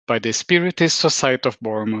by the Spiritist Society of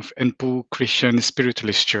Bournemouth and Poole Christian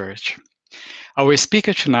Spiritualist Church. Our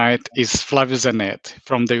speaker tonight is Flavio Zanetti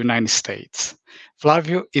from the United States.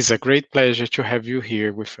 Flavio, it's a great pleasure to have you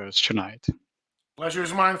here with us tonight. Pleasure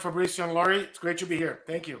is mine, Fabrizio and Laurie. It's great to be here.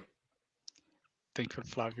 Thank you. Thank you,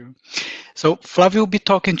 Flavio. So, Flavio will be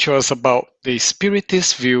talking to us about the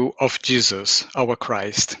Spiritist view of Jesus, our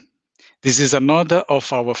Christ. This is another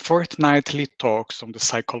of our fortnightly talks on the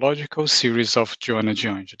psychological series of Joanna de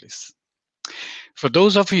Angelis. For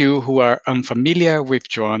those of you who are unfamiliar with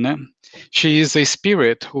Joanna, she is a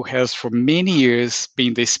spirit who has for many years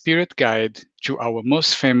been the spirit guide to our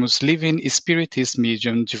most famous living spiritist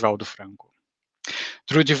medium, Divaldo Franco.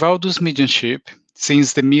 Through Divaldo's mediumship,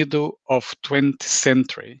 since the middle of 20th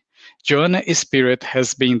century, Joanna's spirit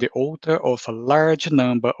has been the author of a large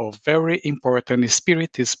number of very important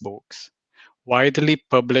spiritist books, widely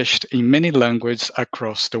published in many languages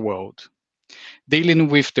across the world, dealing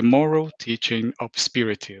with the moral teaching of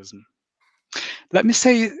Spiritism. Let me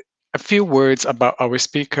say a few words about our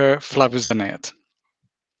speaker, Flavio Zanetti.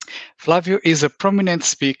 Flavio is a prominent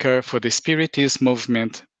speaker for the Spiritist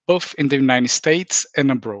movement both in the United States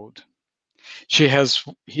and abroad. He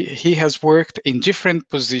has worked in different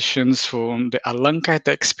positions from the Allan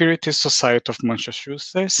Kardec Spiritist Society of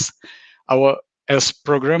Massachusetts, as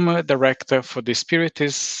Programmer Director for the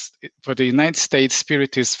United States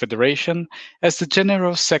Spiritist Federation, as the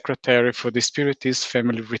General Secretary for the Spiritist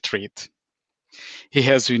Family Retreat. He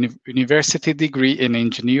has a university degree in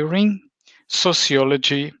engineering,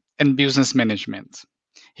 sociology, and business management.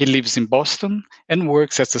 He lives in Boston and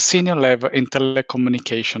works as a senior level in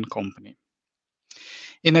telecommunication company.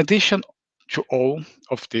 In addition to all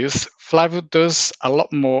of this, Flavio does a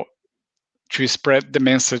lot more to spread the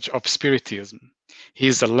message of Spiritism. He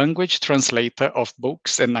is a language translator of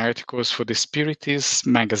books and articles for the Spiritist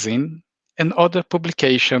magazine and other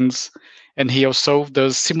publications, and he also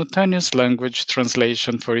does simultaneous language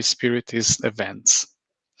translation for Spiritist events.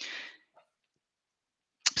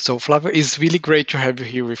 So Flavio, it's really great to have you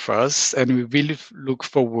here with us, and we really look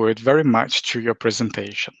forward very much to your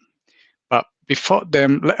presentation. But before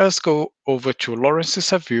then, let us go over to Lawrence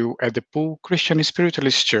Saville at the Poole Christian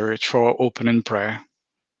Spiritualist Church for our opening prayer.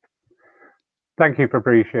 Thank you,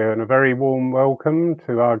 Fabrizio, and a very warm welcome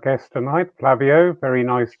to our guest tonight, Flavio. Very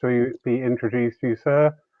nice to be introduced to you,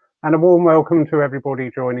 sir. And a warm welcome to everybody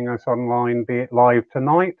joining us online, be it live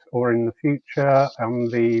tonight or in the future on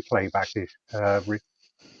the playback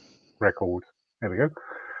record. There we go.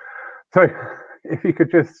 So if you could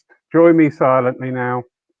just join me silently now,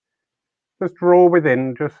 just draw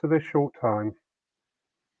within just for this short time,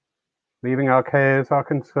 leaving our cares, our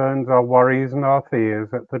concerns, our worries and our fears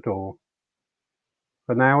at the door.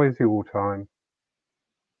 For now is your time.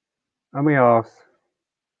 And we ask,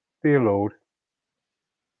 dear Lord,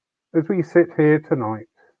 as we sit here tonight,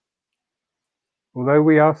 although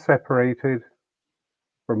we are separated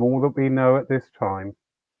from all that we know at this time,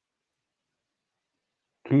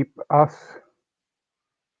 keep us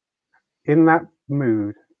in that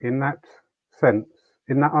mood, in that sense,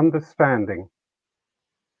 in that understanding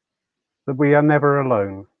that we are never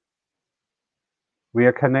alone. We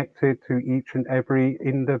are connected to each and every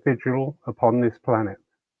individual upon this planet.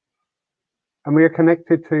 And we are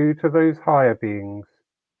connected to those higher beings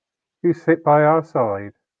who sit by our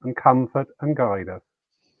side and comfort and guide us.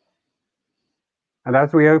 And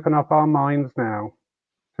as we open up our minds now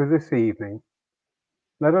to this evening,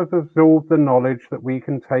 let us absorb the knowledge that we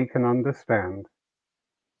can take and understand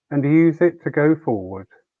and use it to go forward,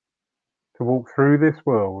 to walk through this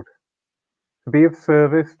world, to be of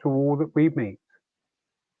service to all that we meet.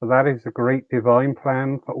 For that is the great divine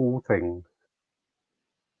plan for all things.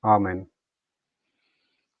 Amen.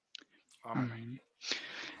 Amen.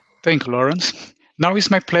 Thank you, Lawrence. Now it's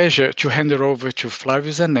my pleasure to hand it over to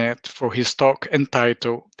Flavio Zanetti for his talk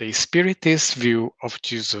entitled The Spiritist View of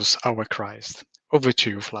Jesus, Our Christ. Over to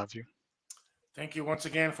you, Flavio. Thank you once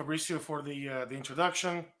again, Fabrizio, for the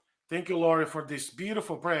introduction. Thank you, Laurie, for this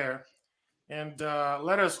beautiful prayer. And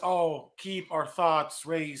let us all keep our thoughts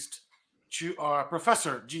raised to our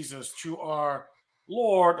Professor Jesus, to our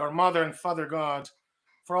Lord, our Mother and Father God,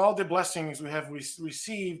 for all the blessings we have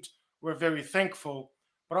received. We're very thankful,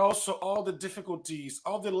 but also all the difficulties,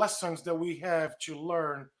 all the lessons that we have to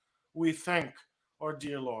learn, we thank our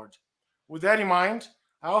dear Lord. With that in mind,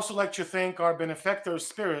 I also like to thank our benefactor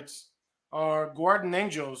spirits, our guardian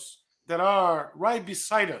angels that are right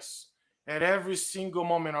beside us at every single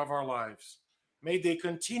moment of our lives. May they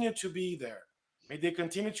continue to be there. May they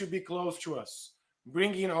continue to be close to us,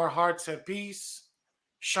 bringing our hearts at peace,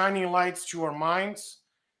 shining lights to our minds,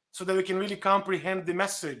 so that we can really comprehend the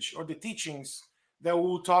message or the teachings that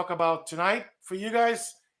we'll talk about tonight for you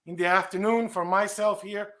guys in the afternoon, for myself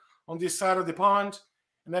here on this side of the pond,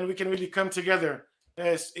 and then we can really come together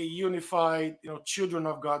as a unified, children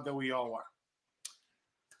of God that we all are.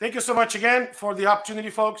 Thank you so much again for the opportunity,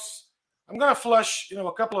 folks. I'm gonna flush,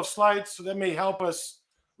 a couple of slides so that may help us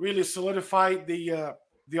really solidify the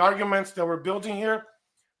arguments that we're building here.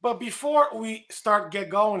 But before we start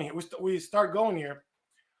going here,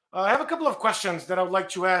 I have a couple of questions that I would like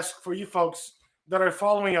to ask for you folks that are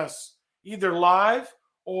following us either live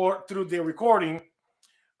or through the recording.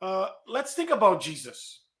 Let's think about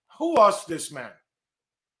Jesus. Who was this man?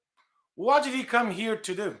 What did he come here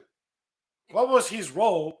to do? What was his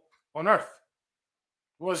role on earth?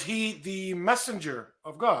 Was he the messenger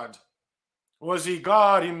of God? Was he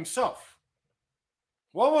God himself?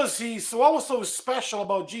 What was so special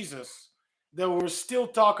about Jesus that we're still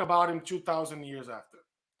talk about him 2,000 years after?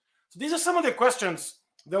 So these are some of the questions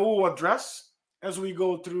that we'll address as we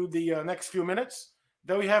go through the next few minutes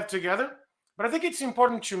that we have together. But I think it's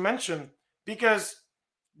important to mention because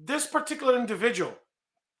this particular individual,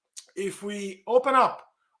 if we open up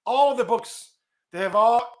all the books that have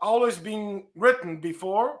always been written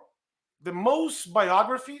before, the most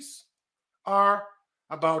biographies are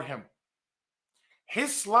about him.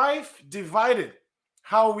 His life divided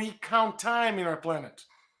how we count time in our planet,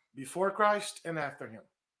 before Christ and after him.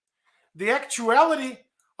 The actuality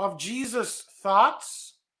of Jesus'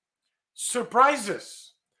 thoughts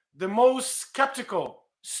surprises the most skeptical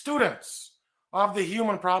students of the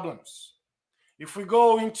human problems. If we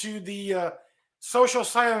go into the social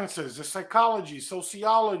sciences, the psychology,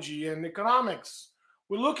 sociology, and economics,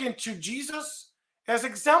 we look into Jesus as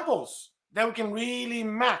examples that we can really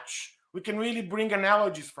match, we can really bring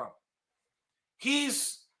analogies from.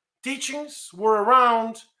 His teachings were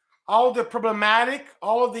around all the problematic,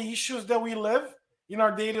 all of the issues that we live in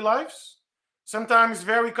our daily lives, sometimes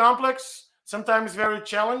very complex, sometimes very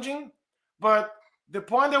challenging. But the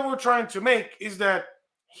point that we're trying to make is that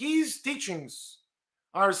his teachings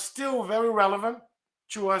are still very relevant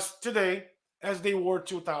to us today as they were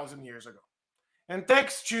 2,000 years ago. And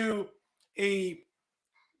thanks to a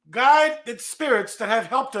guided spirits that have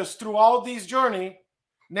helped us through all these journey,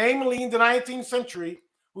 namely in the 19th century,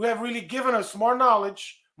 who have really given us more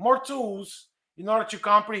knowledge, more tools in order to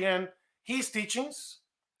comprehend his teachings.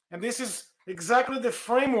 And this is exactly the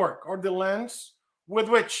framework or the lens with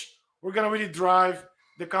which we're going to really drive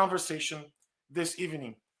the conversation this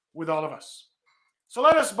evening with all of us. So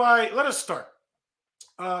let us start.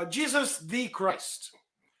 Jesus the Christ.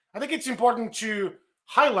 I think it's important to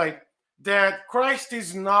highlight that Christ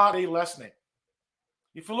is not a last name.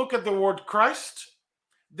 If you look at the word Christ,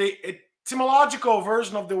 the etymological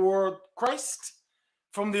version of the word Christ,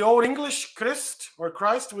 from the Old English Christ or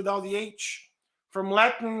Christ without the H, from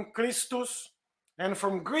Latin Christus, and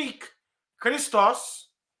from Greek Christos,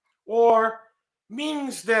 or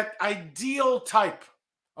means that ideal type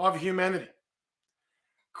of humanity.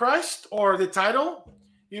 Christ, or the title,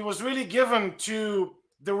 it was really given to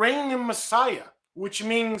the reigning Messiah, which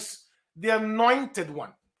means the anointed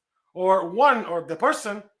one, or the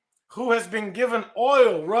person who has been given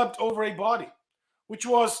oil rubbed over a body, which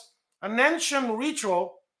was an ancient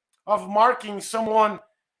ritual of marking someone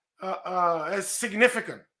as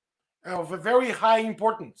significant, of a very high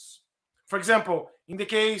importance. For example, in the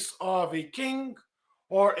case of a king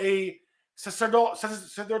or a sacerdotal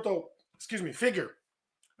figure.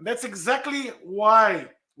 And that's exactly why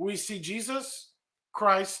we see Jesus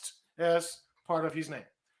Christ as part of his name.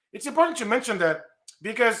 It's important to mention that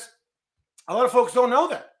because a lot of folks don't know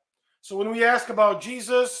that. So when we ask about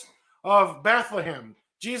Jesus of Bethlehem,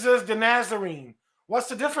 Jesus the Nazarene, what's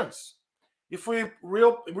the difference? If we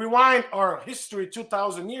rewind our history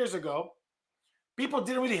 2,000 years ago, people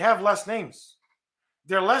didn't really have last names.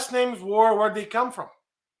 Their last names were where they come from.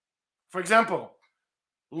 For example,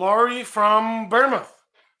 Laurie from Bournemouth,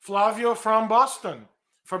 Flavio from Boston,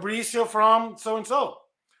 Fabricio from so-and-so.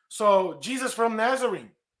 So Jesus from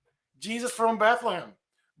Nazarene, Jesus from Bethlehem.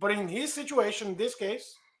 But in his situation, in this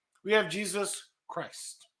case, we have Jesus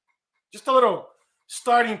Christ. Just a little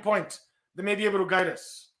starting point that may be able to guide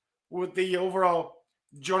us with the overall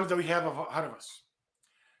journey that we have ahead of us.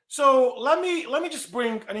 So let me just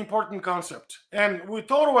bring an important concept. And with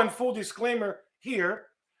total and full disclaimer here,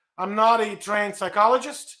 I'm not a trained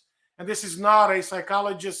psychologist, and this is not a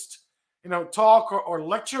psychologist, talk or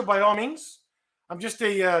lecture by all means. I'm just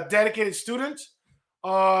a dedicated student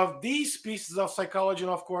of these pieces of psychology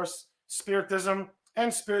and, of course, Spiritism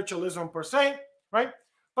and spiritualism per se, right?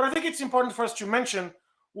 But I think it's important for us to mention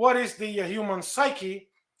what is the human psyche,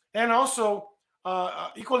 and also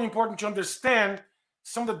equally important to understand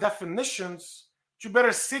some of the definitions to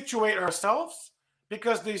better situate ourselves,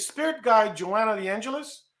 because the spirit guide Joanna the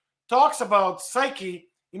Angelus talks about psyche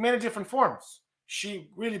in many different forms. She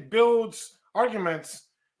really builds arguments,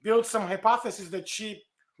 builds some hypotheses that she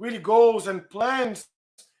really goes and plans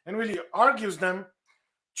and really argues them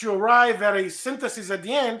to arrive at a synthesis at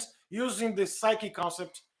the end using the psyche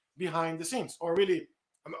concept behind the scenes, or really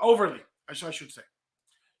overly, I should say.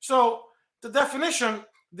 So the definition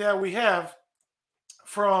that we have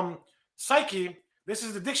from psyche, this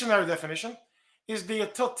is the dictionary definition, is the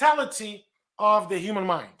totality of the human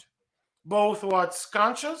mind, both what's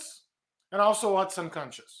conscious and also what's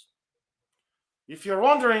unconscious. If you're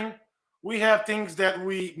wondering, we have things that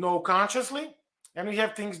we know consciously and we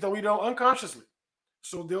have things that we know unconsciously.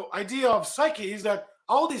 So the idea of psyche is that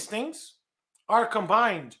all these things are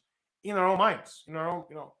combined in our own minds, in our own,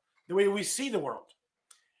 the way we see the world.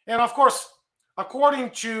 And of course, according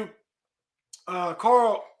to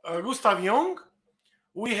Carl Gustav Jung,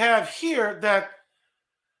 we have here that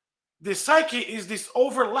the psyche is this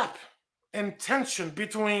overlap and tension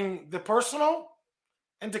between the personal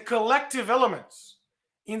and the collective elements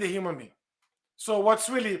in the human being. So what's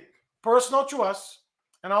really personal to us,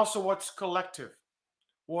 and also what's collective,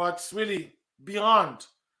 what's really beyond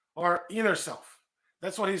our inner self.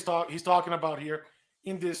 That's what he's talking about here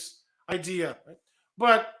in this idea.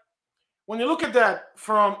 But when you look at that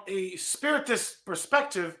from a spiritist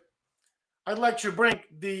perspective, I'd like to bring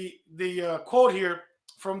the quote here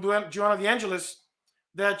from Joanna the Angelus,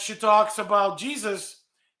 that she talks about Jesus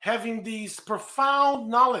having these profound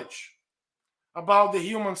knowledge about the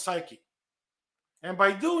human psyche. And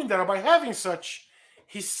by doing that, or by having such,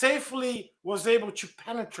 he safely was able to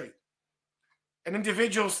penetrate an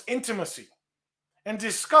individual's intimacy and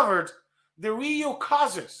discovered the real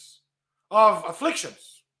causes of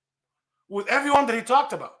afflictions with everyone that he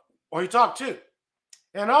talked about, or he talked to.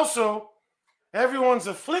 And also everyone's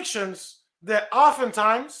afflictions that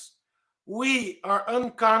oftentimes we are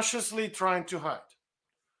unconsciously trying to hide.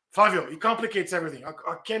 Flavio, it complicates everything.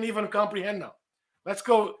 I can't even comprehend now. Let's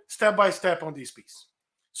go step by step on this piece.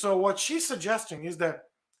 So what she's suggesting is that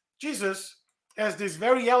Jesus, as this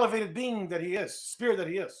very elevated being that he is, spirit that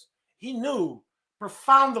he knew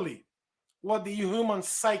profoundly what the human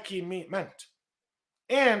psyche meant.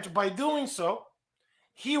 And by doing so,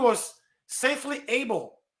 he was safely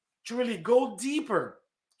able to really go deeper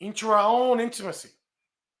into our own intimacy.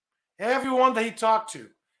 Everyone that he talked to,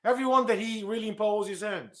 everyone that he really imposed his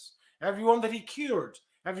hands, everyone that he cured,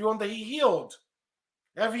 everyone that he healed,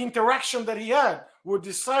 every interaction that he had with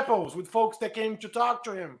disciples, with folks that came to talk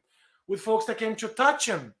to him, with folks that came to touch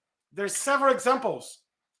him. There's several examples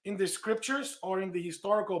in the scriptures or in the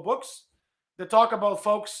historical books that talk about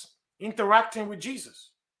folks interacting with Jesus.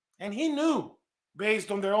 And he knew, based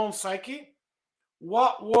on their own psyche,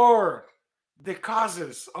 what were the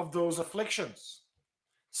causes of those afflictions.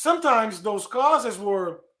 Sometimes those causes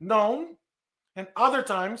were known, and other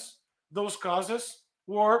times those causes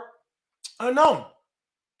were unknown.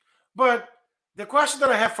 But the question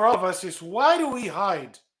that I have for all of us is, why do we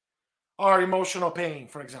hide our emotional pain,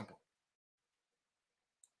 for example?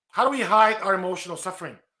 How do we hide our emotional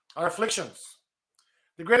suffering, our afflictions?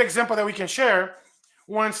 The great example that we can share,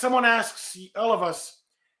 when someone asks all of us,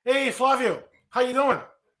 "Hey, Flavio, how you doing?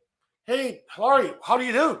 Hey, Laurie, how do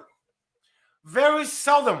you do?" Very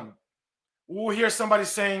seldom we'll hear somebody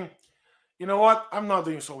saying, "You know what? I'm not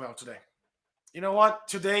doing so well today. You know what?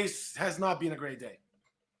 Today has not been a great day.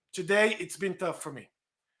 Today, it's been tough for me.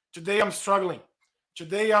 Today, I'm struggling.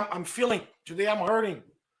 Today, I'm feeling. Today, I'm hurting."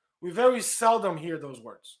 We very seldom hear those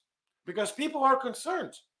words because people are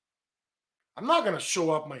concerned. I'm not going to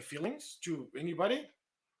show up my feelings to anybody.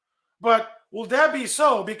 But will that be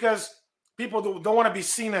so because people don't want to be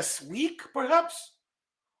seen as weak, perhaps?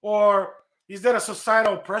 Or is there a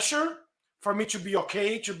societal pressure for me to be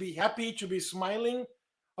okay, to be happy, to be smiling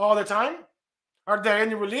all the time? Are there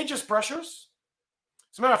any religious pressures?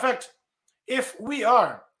 As a matter of fact, if we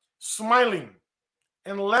are smiling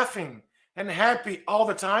and laughing and happy all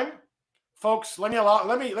the time, folks, let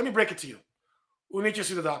me break it to you. We need to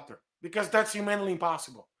see the doctor, because that's humanly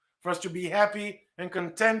impossible for us to be happy and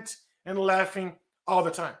content and laughing all the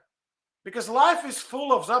time. Because life is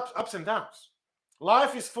full of ups and downs.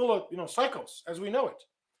 Life is full of cycles as we know it.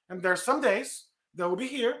 And there are some days that we'll be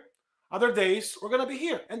here, other days we're gonna be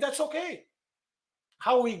here, and that's okay.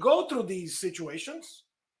 How we go through these situations,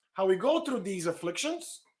 how we go through these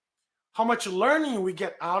afflictions, how much learning we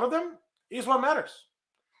get out of them is what matters.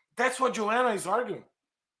 That's what Joanna is arguing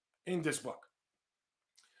in this book.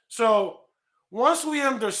 So once we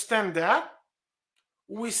understand that,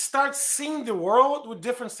 we start seeing the world with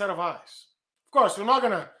different set of eyes. Of course, we're not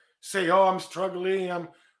going to say, oh, I'm struggling, I'm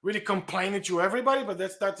really complaining to everybody, but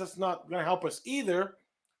that's not going to help us either.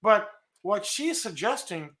 But what she's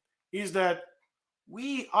suggesting is that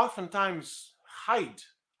we oftentimes hide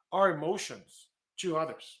our emotions to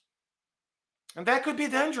others. And that could be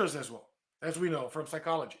dangerous as well, as we know from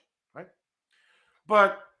psychology, right?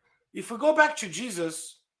 But if we go back to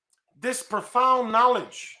Jesus, this profound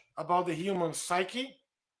knowledge about the human psyche,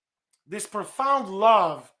 this profound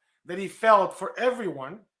love that he felt for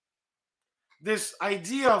everyone, this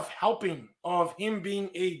idea of helping, of him being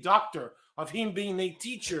a doctor, of him being a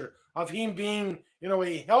teacher, of him being,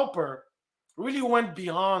 a helper, really went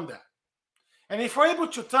beyond that. And if we're able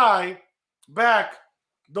to tie back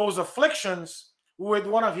those afflictions with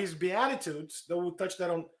one of his beatitudes, that we'll touch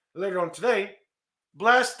that on later on today,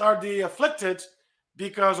 blessed are the afflicted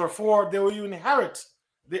because, or for, they will inherit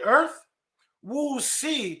the earth. We'll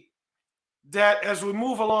see that as we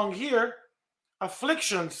move along here,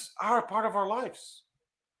 afflictions are a part of our lives.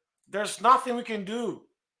 There's nothing we can do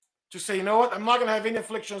to say, you know what, I'm not going to have any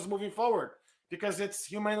afflictions moving forward, because it's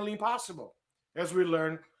humanly impossible, as we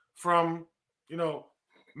learn from,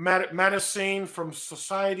 medicine, from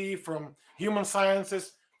society, from human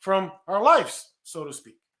sciences, from our lives, so to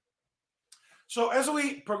speak. So as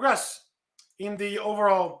we progress in the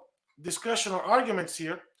overall discussion or arguments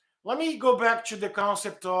here, let me go back to the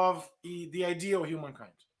concept of the ideal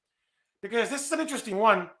humankind, because this is an interesting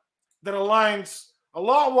one that aligns a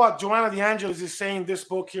lot of what Joanna de Angelis is saying in this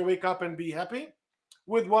book here, Wake Up and Be Happy,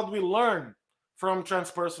 with what we learn from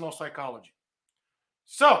transpersonal psychology.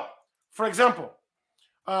 So, for example,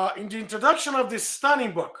 in the introduction of this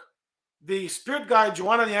stunning book, the spirit guide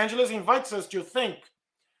Joanna de Angelis invites us to think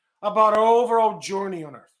about our overall journey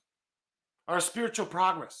on earth, our spiritual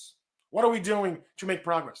progress. What are we doing to make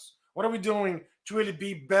progress? What are we doing to really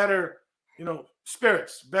be better,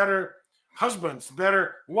 spirits, better husbands,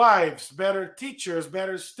 better wives, better teachers,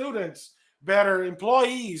 better students, better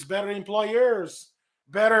employees, better employers,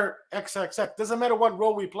 better XXX. Doesn't matter what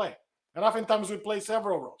role we play. And oftentimes we play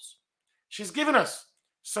several roles. She's given us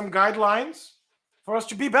some guidelines for us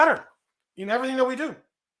to be better in everything that we do.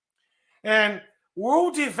 And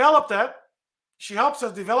we'll develop that. She helps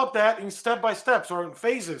us develop that in step by steps, or in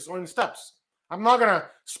phases, or in steps. I'm not going to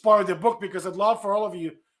spoil the book, because I'd love for all of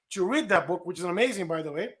you to read that book, which is amazing, by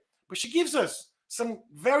the way. But she gives us some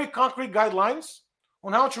very concrete guidelines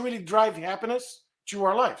on how to really drive happiness to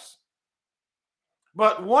our lives.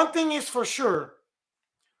 But one thing is for sure,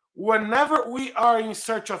 whenever we are in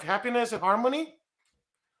search of happiness and harmony,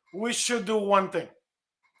 we should do one thing.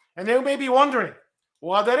 And you may be wondering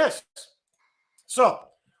what that is. So,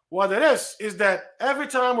 what it is that every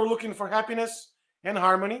time we're looking for happiness and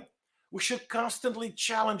harmony, we should constantly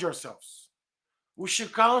challenge ourselves. We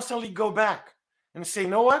should constantly go back and say, you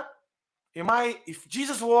know what? If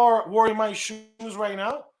Jesus were in my shoes right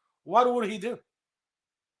now, what would he do?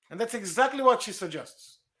 And that's exactly what she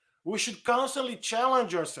suggests. We should constantly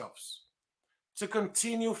challenge ourselves to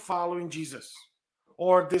continue following Jesus,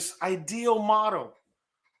 or this ideal model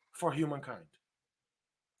for humankind.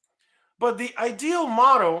 But the ideal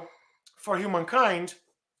model for humankind,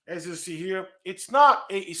 as you see here, it's not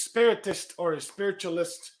a spiritist or a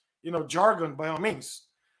spiritualist, jargon by all means.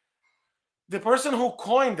 The person who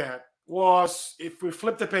coined that was, if we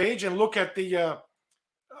flip the page and look at the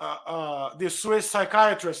Swiss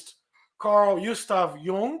psychiatrist Carl Gustav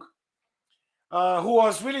Jung, who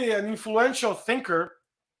was really an influential thinker,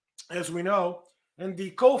 as we know, and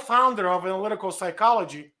the co-founder of analytical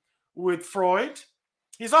psychology with Freud.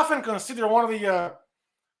 He's often considered one of the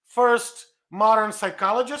first modern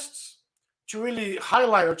psychologists to really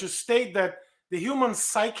highlight or to state that the human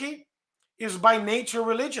psyche is by nature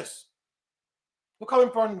religious. Look how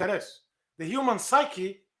important that is. The human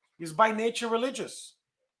psyche is by nature religious.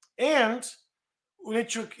 And we need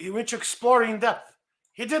to explore in depth.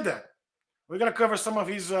 He did that. We're going to cover some of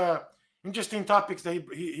his interesting topics that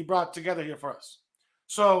he brought together here for us.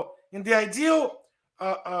 So, in the ideal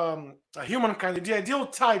humankind, the ideal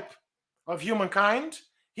type of humankind,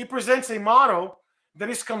 he presents a model that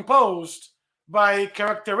is composed by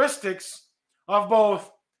characteristics of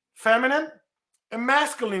both feminine and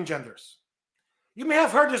masculine genders. You may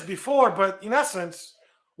have heard this before, but in essence,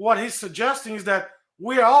 what he's suggesting is that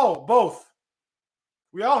we all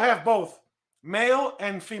have both male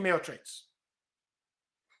and female traits.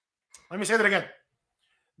 Let me say that again.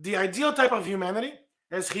 The ideal type of humanity,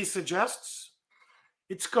 as he suggests,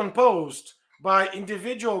 it's composed by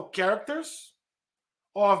individual characters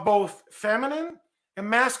of both feminine and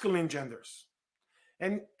masculine genders.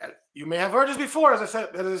 And you may have heard this before, as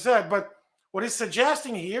I said, but what he's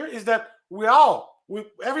suggesting here is that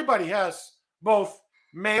everybody has both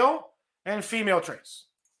male and female traits.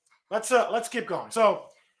 Let's keep going. So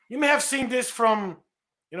you may have seen this from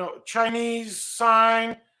Chinese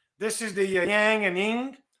sign. This is the yang and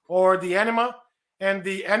yin, or the anima and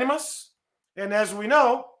the animus. And as we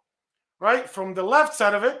know, right, from the left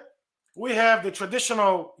side of it, we have the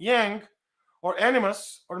traditional yang or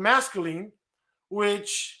animus or masculine,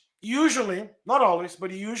 which usually, not always,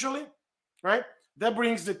 but usually, right, that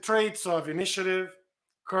brings the traits of initiative,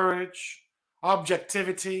 courage,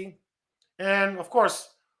 objectivity, and of course,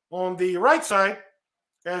 on the right side,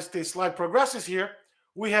 as the slide progresses here,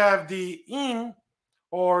 we have the yin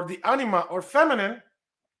or the anima or feminine,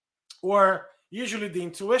 where usually the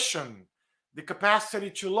intuition, the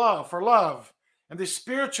capacity to love, for love, and the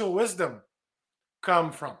spiritual wisdom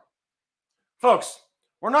come from. Folks,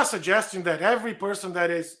 we're not suggesting that every person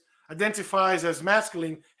that identifies as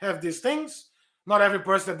masculine have these things. Not every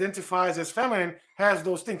person that identifies as feminine has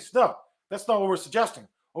those things. No, that's not what we're suggesting.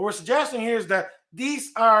 What we're suggesting here is that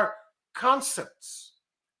these are concepts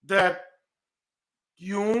that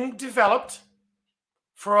Jung developed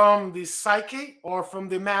from the psyche or from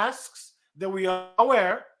the masks that we are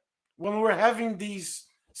aware when we're having these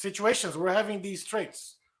situations, we're having these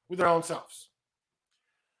traits with our own selves.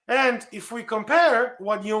 And if we compare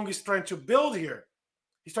what Jung is trying to build here,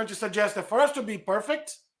 he's trying to suggest that for us to be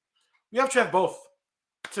perfect, we have to have both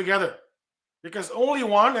together. Because only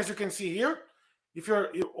one, as you can see here, if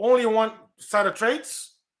you're only one set of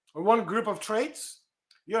traits or one group of traits,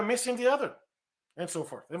 you're missing the other, and so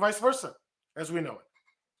forth, and vice versa, as we know it.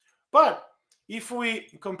 But if we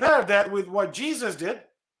compare that with what Jesus did,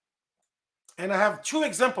 and I have two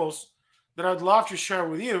examples that I'd love to share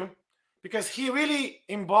with you, because he really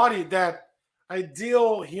embodied that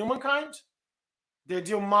ideal humankind, the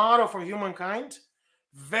ideal model for humankind,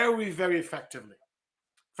 very, very effectively.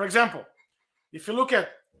 For example, if you look at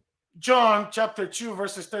John chapter 2,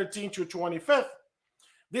 verses 13 to 25,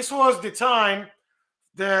 this was the time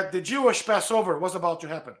that the Jewish Passover was about to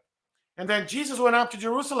happen. And then Jesus went up to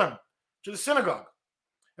Jerusalem, to the synagogue.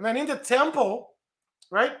 And then in the temple,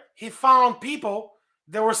 right, he found people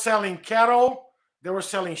that were selling cattle, they were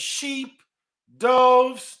selling sheep,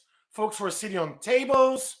 doves, folks were sitting on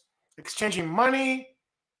tables, exchanging money.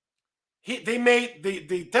 They made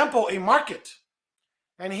the temple a market.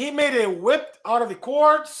 And he made a whip out of the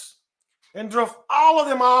cords and drove all of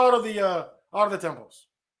them out of the temples,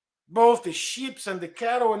 both the sheep and the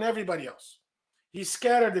cattle and everybody else. He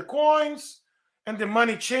scattered the coins and the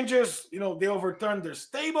money changers. They overturned their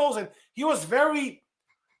stables, and he was very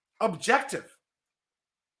objective.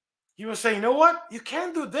 He was saying, you know what? You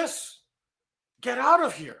can't do this. Get out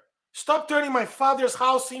of here. Stop turning my father's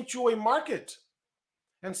house into a market.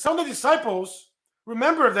 And some of the disciples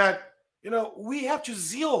remember that, we have to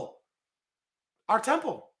zeal our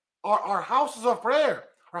temple, our houses of prayer,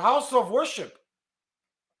 our houses of worship.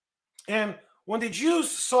 And when the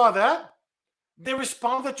Jews saw that, they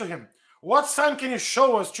responded to him. What sign can you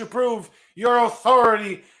show us to prove your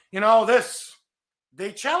authority in all this?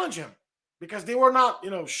 They challenged him because they were not,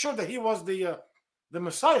 sure that he was the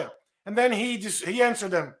Messiah. And then he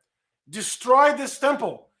answered them, destroy this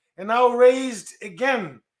temple, and I'll raise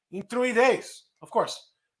again in 3 days. Of course,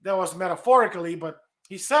 that was metaphorically, but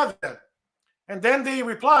he said that. And then they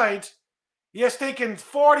replied, he has taken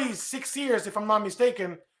 46 years, if I'm not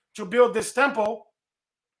mistaken, to build this temple,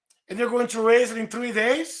 and you're going to raise it in 3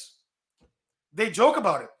 days? They joke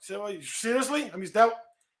about it. So, seriously? I mean,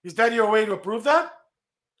 is that your way to prove that?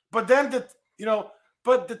 But then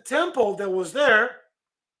the temple that was there,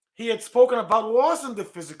 he had spoken about, wasn't the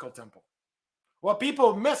physical temple. What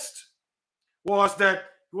people missed was that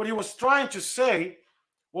what he was trying to say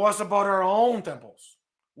was about our own temples,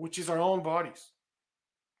 which is our own bodies,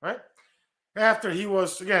 right? After he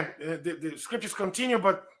was, again, the scriptures continue,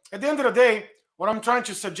 but at the end of the day, what I'm trying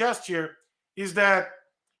to suggest here is that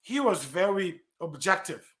he was very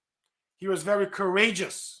objective. He was very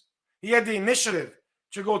courageous. He had the initiative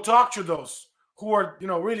to go talk to those who are,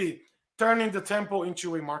 really turning the temple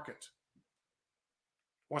into a market.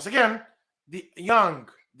 Once again, the young,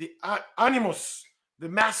 the animus, the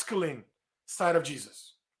masculine side of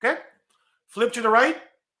Jesus. Okay? Flip to the right,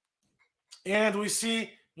 and we see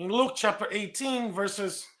in Luke chapter 18,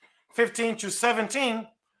 verses 15 to 17,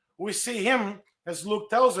 we see him, as Luke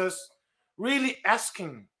tells us, really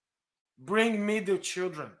asking, bring me the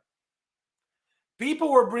children.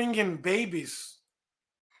 People were bringing babies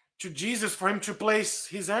to Jesus for him to place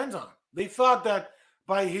his hands on. They thought that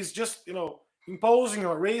by his just, imposing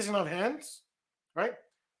or raising of hands, right,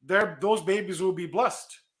 those babies will be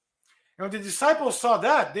blessed. And when the disciples saw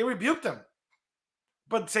that, they rebuked them.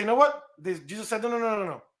 But say, you know what? Jesus said,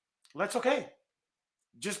 no. That's okay.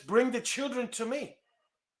 Just bring the children to me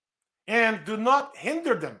and do not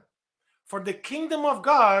hinder them. For the kingdom of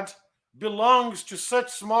God belongs to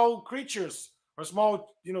such small creatures or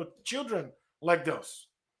small, children like those.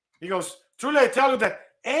 He goes, truly I tell you that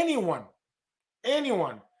anyone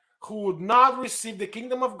who would not receive the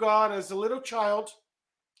kingdom of God as a little child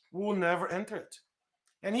will never enter it.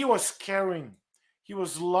 And he was caring, he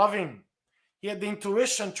was loving, he had the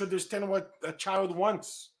intuition to understand what a child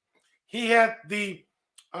wants. He had the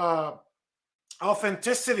uh,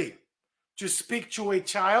 authenticity to speak to a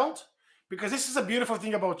child, because this is a beautiful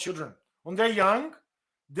thing about children. When they're young,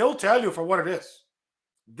 they'll tell you for what it is.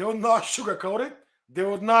 They will not sugarcoat it. They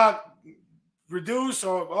will not reduce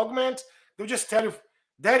or augment. They'll just tell you,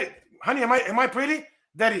 Daddy, honey, am I pretty?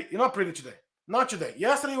 Daddy, you're not pretty today. Not today.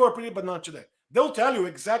 Yesterday you were pretty, but not today. They'll tell you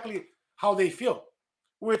exactly how they feel,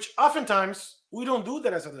 which oftentimes we don't do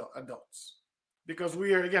that as adults, because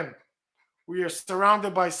we are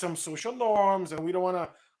surrounded by some social norms and we don't want to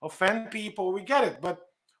offend people. We get it. But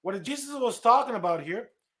what Jesus was talking about here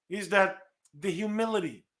is that the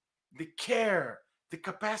humility, the care, the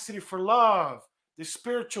capacity for love, the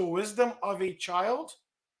spiritual wisdom of a child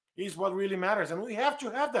is what really matters. And we have to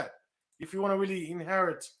have that if you want to really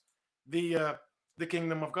inherit the, uh, the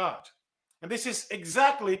kingdom of God. And this is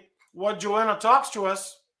exactly what Joanna talks to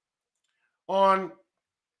us on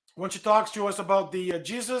when she talks to us about the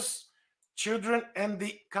Jesus, children, and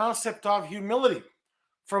the concept of humility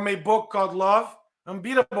from a book called Love,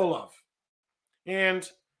 Unbeatable Love. And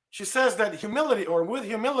she says that humility, or with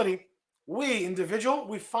humility,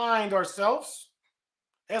 we find ourselves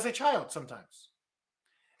as a child sometimes.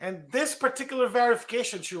 And this particular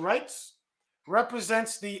verification, she writes,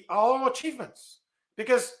 represents the all achievements,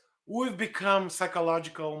 because we've become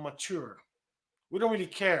psychological mature. We don't really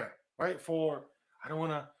care, right? I don't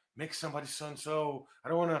want to make somebody so. I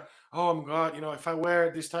don't want to, oh my God, if I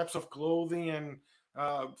wear these types of clothing and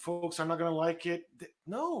folks are not going to like it.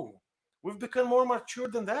 No, we've become more mature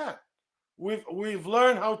than that. We've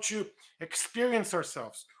learned how to experience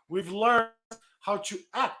ourselves. We've learned how to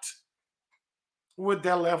act with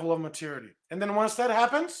that level of maturity. And then once that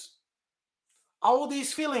happens, all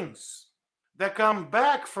these feelings that come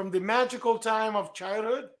back from the magical time of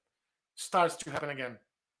childhood starts to happen again.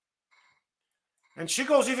 And she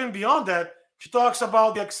goes even beyond that. She talks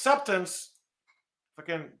about the acceptance. If I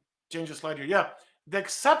can change the slide here. Yeah. The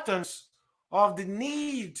acceptance of the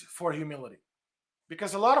need for humility.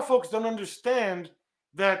 Because a lot of folks don't understand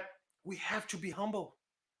that we have to be humble.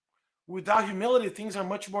 Without humility, things are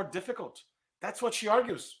much more difficult. That's what she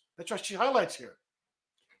argues. That's what she highlights here.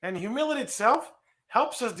 And humility itself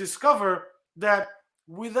helps us discover that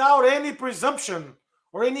without any presumption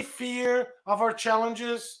or any fear of our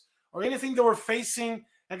challenges or anything that we're facing,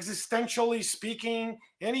 existentially speaking,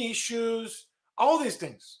 any issues, all these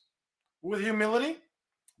things, with humility,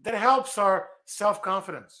 that helps our self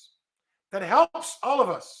confidence, that helps all of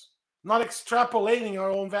us not extrapolating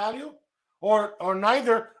our own value or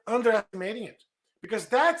neither underestimating it. Because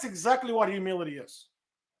that's exactly what humility is.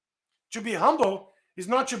 To be humble is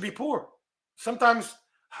not to be poor. Sometimes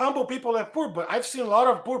humble people are poor, but I've seen a lot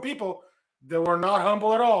of poor people that were not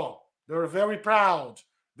humble at all. They were very proud.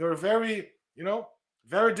 They were very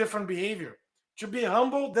different behavior. To be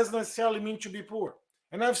humble doesn't necessarily mean to be poor.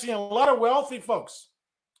 And I've seen a lot of wealthy folks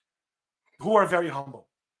who are very humble,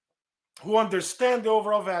 who understand the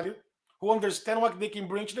overall value, who understand what they can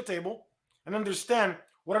bring to the table, and understand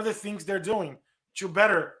what are the things they're doing to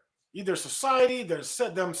better either society,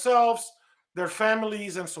 themselves, their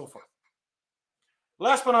families, and so forth.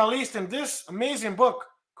 Last but not least, in this amazing book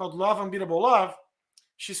called Love, Unbeatable Love,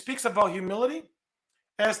 she speaks about humility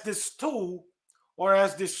as this tool or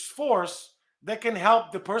as this force that can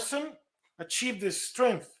help the person achieve this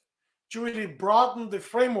strength to really broaden the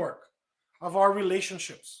framework of our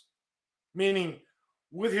relationships. Meaning,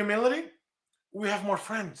 with humility, we have more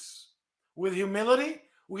friends. With humility,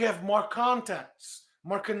 we have more contacts,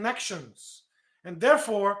 more connections, and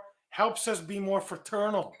therefore helps us be more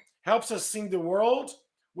fraternal, helps us see the world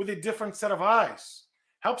with a different set of eyes,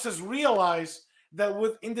 helps us realize that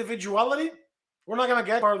with individuality, we're not going to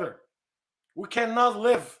get further. We cannot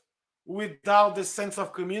live without this sense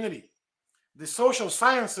of community. The social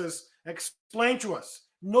sciences explain to us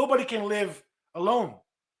nobody can live alone.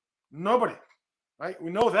 Nobody, right?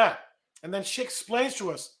 We know that. And then she explains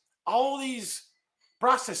to us all these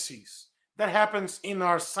processes that happens in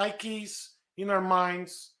our psyches, in our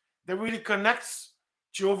minds, that really connects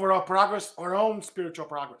to overall progress, our own spiritual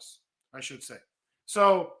progress, I should say.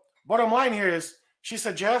 So bottom line here is she's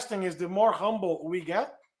suggesting is the more humble we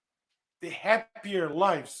get, the happier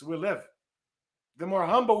lives we live. The more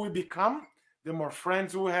humble we become, the more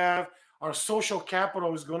friends we have, our social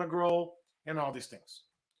capital is going to grow, and all these things.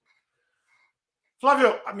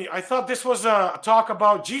 Flavio, I thought this was a talk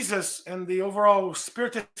about Jesus and the overall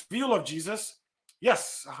Spiritist view of Jesus.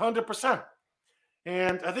 Yes, 100%.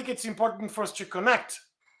 And I think it's important for us to connect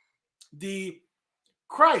the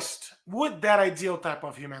Christ with that ideal type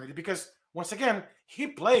of humanity because, once again, he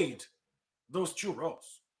played those two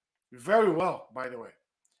roles very well, by the way.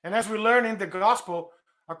 And as we learn in the gospel,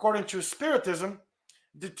 according to Spiritism,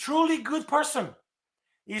 the truly good person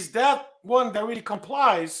is that one that really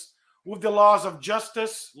complies with the laws of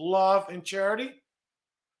justice, love, and charity.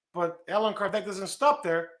 But Allan Kardec doesn't stop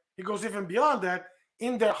there. He goes even beyond that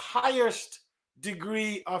in their highest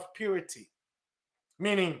degree of purity.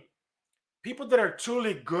 Meaning, people that are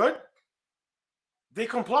truly good, they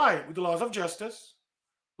comply with the laws of justice,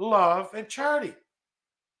 love, and charity.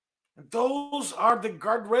 And those are the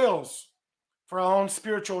guardrails for our own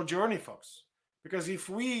spiritual journey, folks. Because if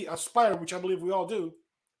we aspire, which I believe we all do,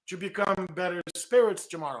 to become better spirits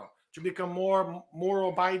tomorrow, to become more moral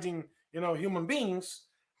abiding, human beings,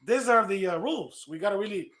 these are the rules. We got to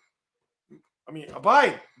really,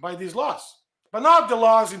 abide by these laws, but not the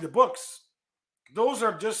laws in the books. Those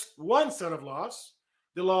are just one set of laws.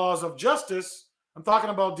 The laws of justice, I'm talking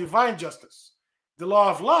about divine justice. The law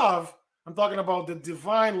of love, I'm talking about the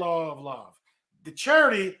divine law of love. The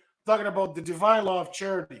charity, I'm talking about the divine law of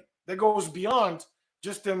charity that goes beyond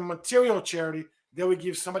just the material charity that we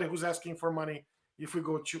give somebody who's asking for money if we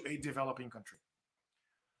go to a developing country.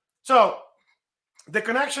 So the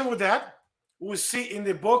connection with that we see in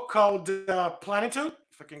the book called Plenitude.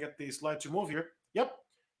 If I can get the slide to move here. Yep.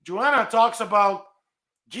 Joanna talks about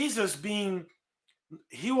Jesus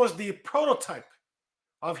he was the prototype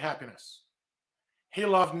of happiness. He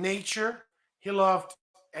loved nature. He loved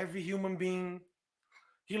every human being.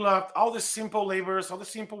 He loved all the simple labors, all the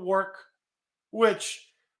simple work,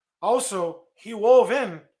 which also he wove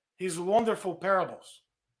in his wonderful parables.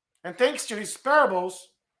 And thanks to his parables,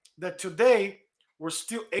 that today we're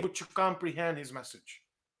still able to comprehend his message.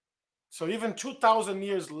 So even 2,000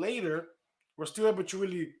 years later, we're still able to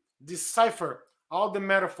really decipher all the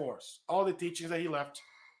metaphors, all the teachings that he left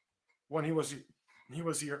when he was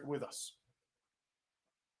here with us.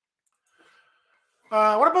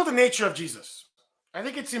 What about the nature of Jesus? I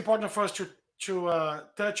think it's important for us to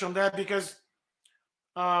touch on that because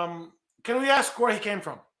can we ask where he came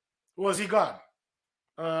from? Was he God?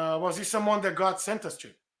 Was he someone that God sent us to?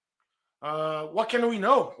 What can we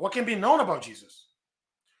know? What can be known about Jesus?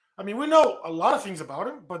 We know a lot of things about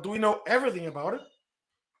him, but do we know everything about it?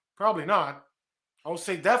 Probably not. I would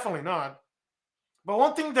say definitely not. But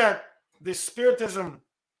one thing that the Spiritism,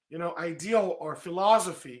 ideal or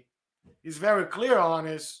philosophy is very clear on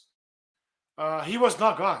is he was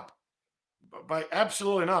not God, by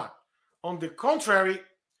absolutely not. On the contrary,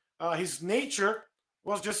 his nature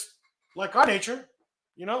was just like our nature.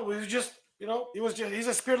 He's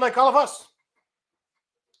a spirit like all of us,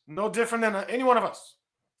 no different than any one of us.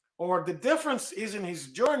 Or the difference is in his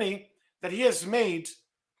journey that he has made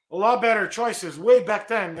a lot better choices way back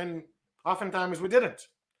then, and oftentimes we didn't.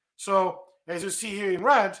 So, as you see here in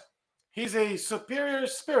red, he's a superior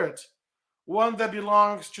spirit, one that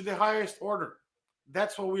belongs to the highest order.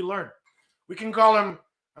 That's what we learn. We can call him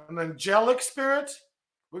an angelic spirit.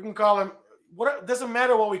 We can call him what. Doesn't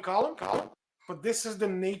matter what we call him. But this is the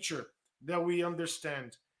nature that we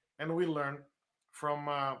understand and we learn from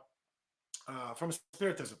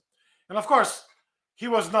Spiritism. And of course, he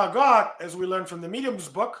was not God, as we learned from the Medium's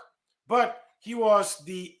book, but he was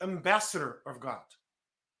the ambassador of God.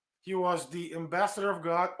 He was the ambassador of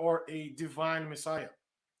God, or a divine Messiah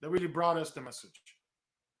that really brought us the message.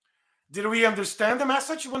 Did we understand the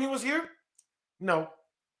message when he was here? No.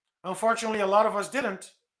 Unfortunately, a lot of us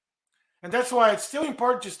didn't. And that's why it's still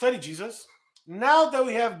important to study Jesus. Now that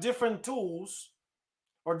we have different tools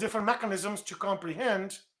or different mechanisms to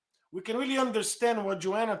comprehend, we can really understand what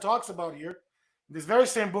Joanna talks about here. In this very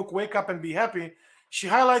same book, Wake Up and Be Happy, she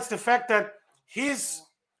highlights the fact that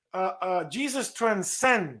Jesus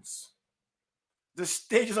transcends the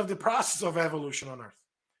stages of the process of evolution on Earth,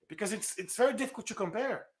 because it's very difficult to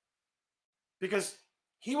compare, because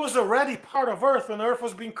he was already part of Earth when Earth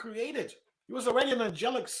was being created. He was already an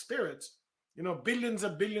angelic spirit, billions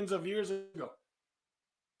and billions of years ago.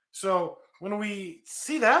 So when we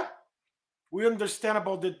see that, we understand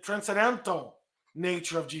about the transcendental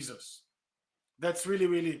nature of Jesus. That's really,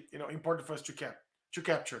 really, important for us to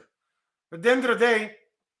capture. At the end of the day,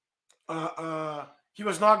 he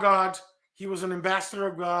was not God. He was an ambassador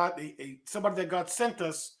of God, somebody that God sent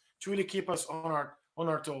us to really keep us on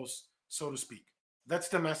our toes, so to speak. That's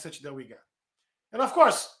the message that we got. And of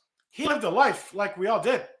course, he lived a life like we all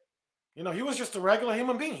did. He was just a regular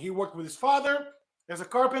human being. He worked with his father as a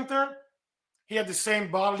carpenter. He had the same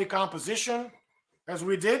bodily composition as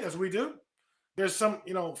we do. There's some,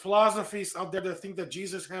 philosophies out there that think that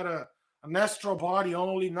Jesus had an astral body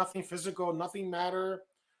only, nothing physical, nothing matter.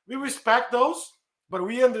 We respect those, but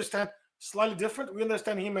we understand slightly different. We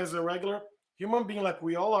understand him as a regular human being like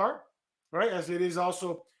we all are, right? As it is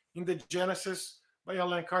also in the Genesis by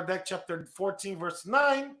Allan Kardec, chapter 14, verse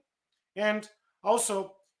 9. And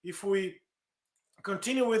also, if we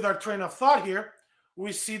continue with our train of thought here,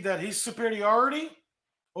 we see that his superiority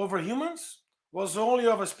over humans was only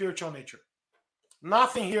of a spiritual nature.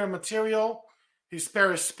 Nothing here material. His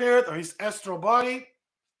spirit or his astral body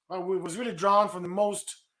was really drawn from the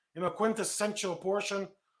most quintessential portion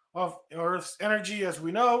of Earth's energy, as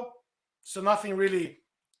we know. So nothing really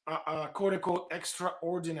quote unquote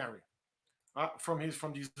extraordinary from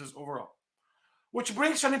Jesus overall. Which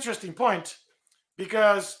brings an interesting point,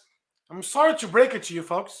 because I'm sorry to break it to you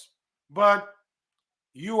folks, but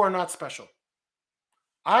you are not special.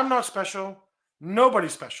 I'm not special.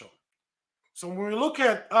 Nobody's special. So when we look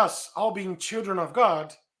at us all being children of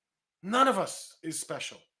God, none of us is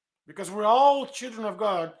special, because we're all children of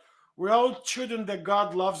God. We're all children that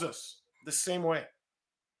God loves us the same way.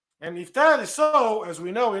 And if that is so, as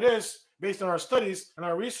we know it is, based on our studies and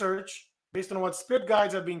our research, based on what spirit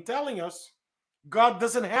guides have been telling us, God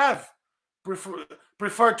doesn't have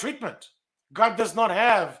preferred treatment. God does not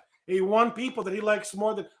have a one people that he likes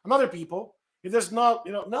more than another people. He does not,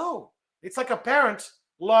 no. It's like a parent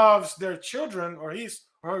loves their children or his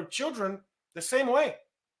or her children the same way,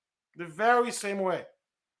 the very same way.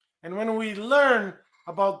 And when we learn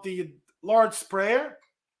about the Lord's Prayer,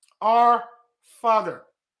 our Father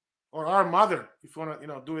or our Mother, if you want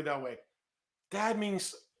to, do it that way, that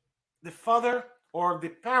means the Father or the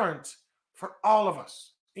parent for all of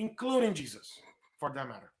us, including Jesus, for that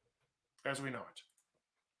matter, as we know it.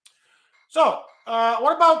 So,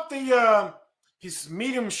 what about his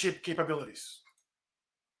mediumship capabilities?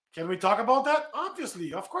 Can we talk about that?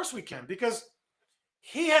 Obviously, of course we can, because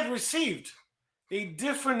he had received a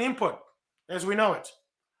different input, as we know it.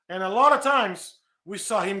 And a lot of times we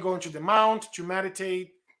saw him going to the mount to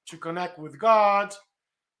meditate, to connect with God,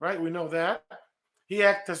 right? We know that. He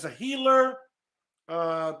acted as a healer.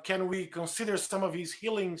 Can we consider some of his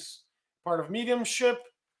healings part of mediumship,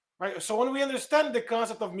 right? So when we understand the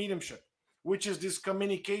concept of mediumship, which is this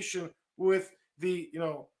communication with the,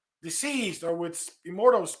 deceased or with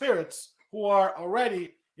immortal spirits who are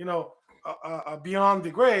already, beyond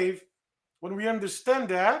the grave, when we understand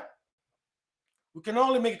that, we can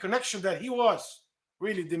only make a connection that he was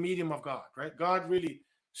really the medium of God, right? God really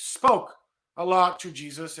spoke a lot to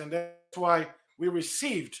Jesus, and that's why we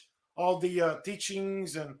received all the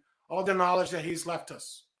teachings and all the knowledge that he's left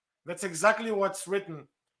us. That's exactly what's written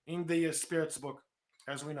in the Spirit's book,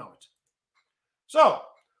 as we know it. So,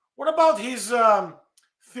 what about his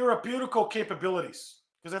therapeutical capabilities?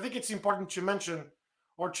 Because I think it's important to mention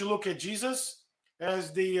or to look at Jesus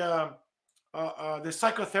as the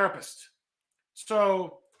psychotherapist.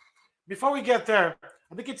 So, before we get there,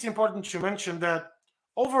 I think it's important to mention that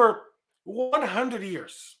over 100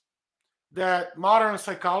 years, that modern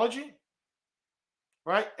psychology,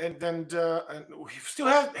 right, and we still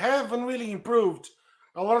haven't really improved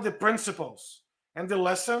a lot of the principles and the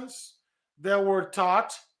lessons that were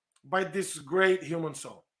taught by this great human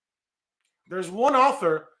soul. There's one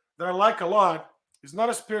author that I like a lot. He's not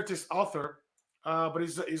a Spiritist author, but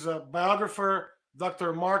he's a biographer,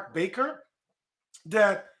 Dr. Mark Baker,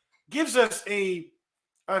 that gives us a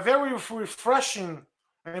very refreshing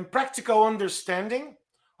and practical understanding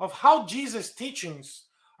of how Jesus' teachings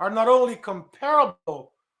are not only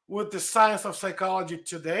comparable with the science of psychology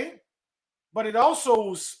today, but it also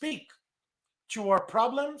will speak to our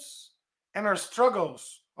problems and our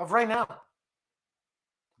struggles of right now.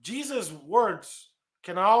 Jesus' words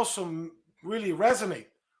can also really resonate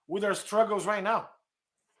with our struggles right now.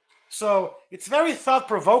 So it's very thought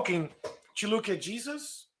provoking to look at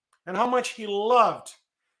Jesus and how much he loved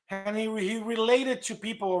and he related to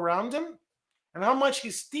people around him, and how much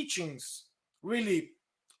his teachings really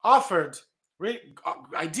offered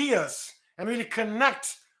ideas and really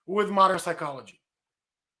connect with modern psychology.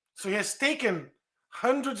 So he has taken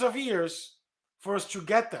hundreds of years for us to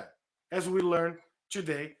get that, as we learn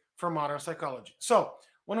today from modern psychology. So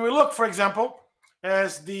when we look, for example,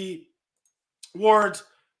 as the word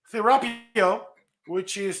therapio,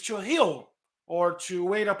 which is to heal or to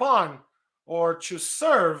wait upon or to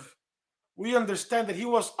serve, we understand that he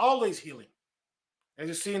was always healing. As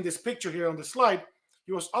you see in this picture here on the slide,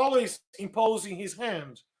 he was always imposing his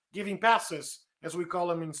hand, giving passes as we call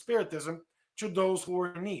them in Spiritism, to those who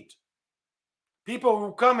are in need. People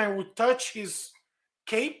will come and will touch his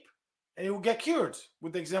cape and he will get cured.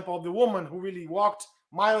 With the example of the woman who really walked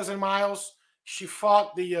miles and miles. She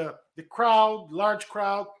fought the crowd, large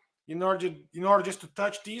crowd, in order just to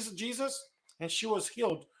touch Jesus, and she was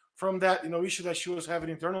healed from that issue that she was having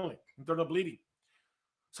internally, internal bleeding.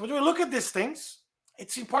 So when we look at these things,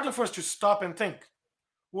 it's important for us to stop and think: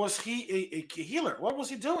 was he a healer? What was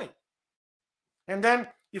he doing? And then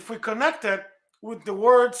if we connect it with the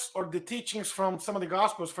words or the teachings from some of the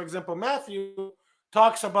Gospels, for example, Matthew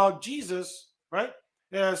talks about Jesus, right,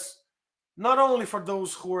 as not only for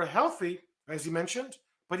those who are healthy, as he mentioned,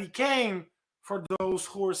 but he came for those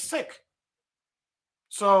who are sick.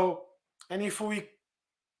 So, and if we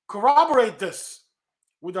corroborate this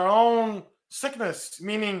with our own sickness,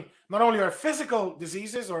 meaning not only our physical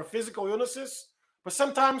diseases or physical illnesses, but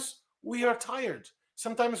sometimes we are tired,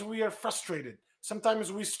 sometimes we are frustrated,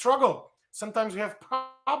 sometimes we struggle, sometimes we have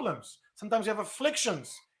problems, sometimes we have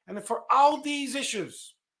afflictions. And for all these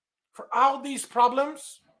issues, for all these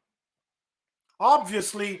problems,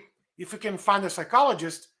 obviously, if we can find a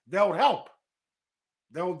psychologist, that will help.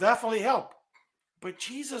 That will definitely help. But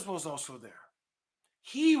Jesus was also there.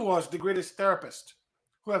 He was the greatest therapist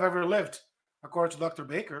who have ever lived, according to Dr.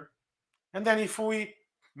 Baker. And then if we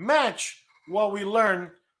match what we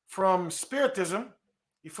learn from Spiritism,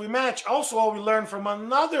 if we match also what we learn from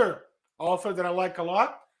another author that I like a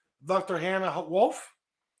lot, Dr. Hannah Wolf,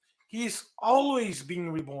 he's always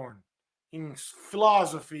being reborn in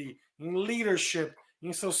philosophy, in leadership,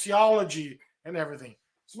 in sociology, and everything.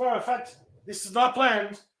 As a matter of fact, this is not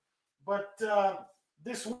planned, but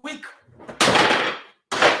this week,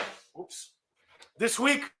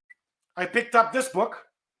 I picked up this book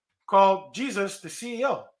called Jesus, the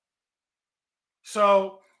CEO.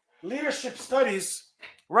 So leadership studies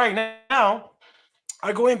right now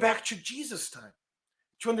are going back to Jesus' time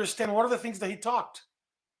to understand what are the things that he taught.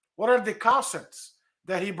 What are the concepts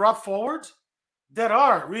that he brought forward that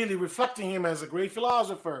are really reflecting him as a great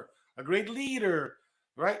philosopher, a great leader,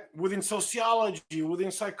 right? Within sociology,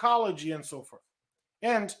 within psychology, and so forth.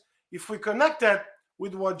 And if we connect that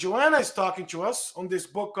with what Joanna is talking to us on this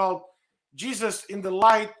book called Jesus in the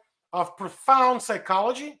Light of Profound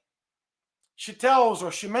Psychology, she tells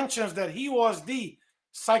or she mentions that he was the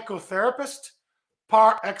psychotherapist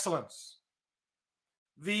par excellence,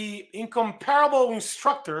 the incomparable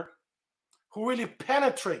instructor who really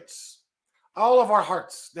penetrates all of our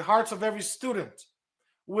hearts, the hearts of every student,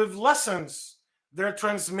 with lessons that are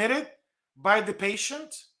transmitted by the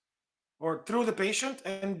patient or through the patient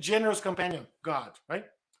and generous companion, God, right?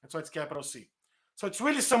 That's why it's capital C. So it's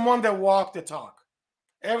really someone that walked the talk.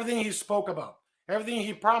 Everything he spoke about, everything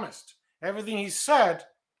he promised, everything he said,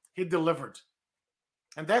 he delivered.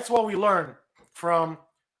 And that's what we learn from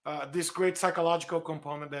this great psychological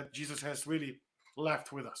component that Jesus has really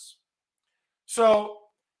left with us. So,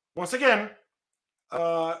 once again,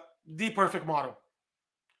 the perfect model.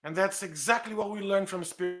 And that's exactly what we learned from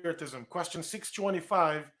Spiritism. Question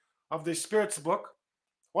 625 of the Spirit's book.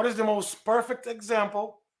 What is the most perfect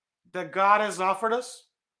example that God has offered us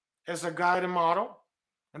as a guide and model?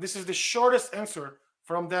 And this is the shortest answer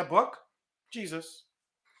from that book, Jesus.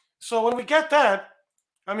 So when we get that,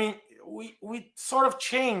 I mean, we sort of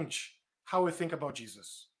change how we think about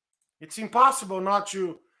Jesus. It's impossible not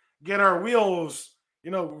to get our wheels,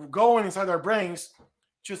 going inside our brains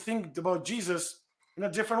to think about Jesus in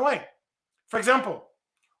a different way. For example,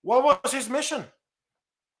 what was his mission?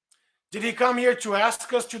 Did he come here to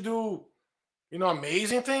ask us to do,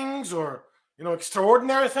 amazing things or,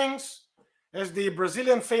 extraordinary things? As the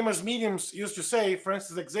Brazilian famous mediums used to say,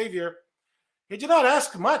 Francis Xavier, he did not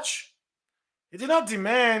ask much. He did not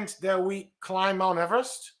demand that we climb Mount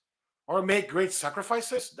Everest or make great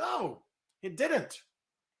sacrifices. No, he didn't.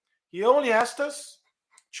 He only asked us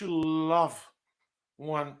to love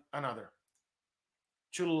one another.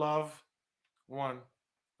 To love one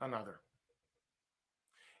another.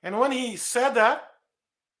 And when he said that,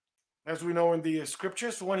 as we know in the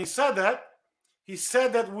scriptures, when he said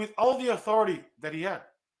that with all the authority that he had,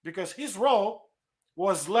 because his role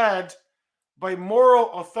was led by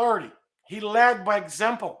moral authority. He led by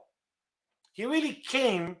example. He really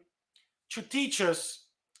came to teach us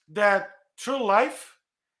that true life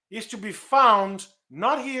is to be found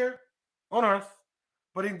not here on earth,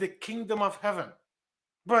 but in the kingdom of heaven.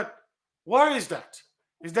 But where is that?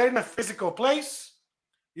 Is that in a physical place?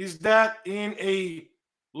 Is that in a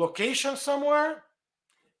location somewhere?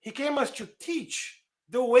 He came us to teach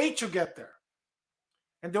the way to get there.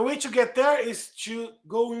 And the way to get there is to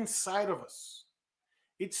go inside of us.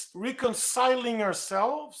 It's reconciling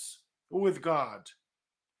ourselves with God,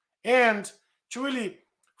 and to really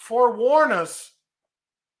forewarn us,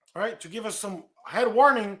 right, to give us some head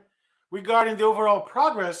warning regarding the overall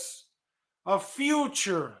progress of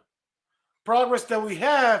future progress that we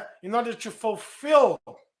have in order to fulfill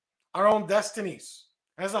our own destinies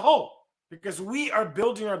as a whole, because we are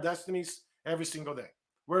building our destinies every single day.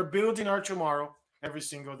 We're building our tomorrow every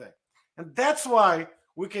single day. And that's why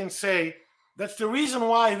we can say, that's the reason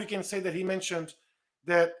why we can say that he mentioned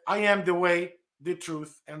that I am the way, the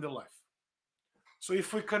truth, and the life. So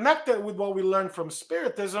if we connect that with what we learned from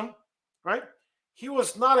Spiritism, right? He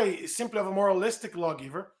was not a simply of a moralistic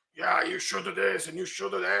lawgiver. Yeah, you should do this and you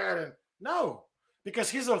should do that. And no, because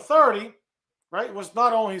his authority, right, was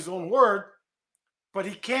not only his own word, but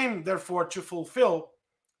he came therefore to fulfill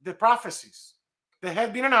the prophecies that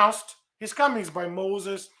had been announced, his comings by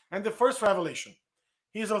Moses and the first revelation.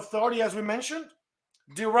 His authority, as we mentioned,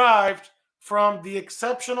 derived from the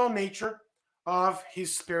exceptional nature of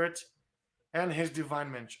his spirit and his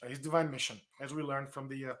divine mission, as we learned from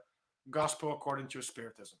the gospel according to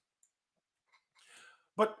Spiritism.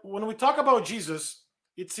 But when we talk about Jesus,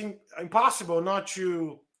 it's impossible not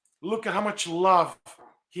to look at how much love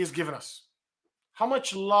he has given us, how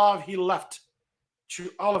much love he left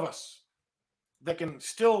to all of us that can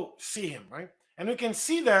still see him, right? And we can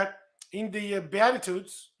see that in the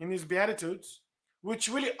Beatitudes, in his Beatitudes, which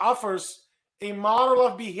really offers a model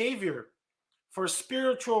of behavior for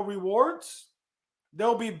spiritual rewards that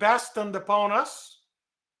will be bestowed upon us,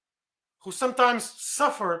 who sometimes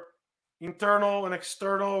suffer internal and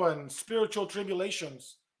external and spiritual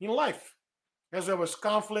tribulations in life, as well as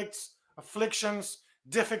conflicts, afflictions,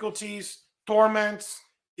 difficulties, torments,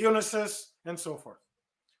 illnesses, and so forth.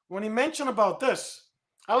 When he mentioned about this,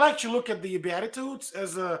 I like to look at the Beatitudes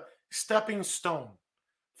as a stepping stone.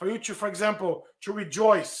 For you to, for example, to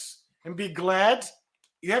rejoice and be glad,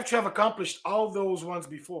 you have to have accomplished all those ones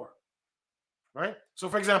before, right? So,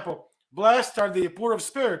 for example, blessed are the poor of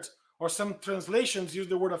spirit, or some translations use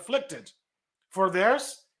the word afflicted, for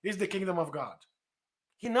theirs is the kingdom of God.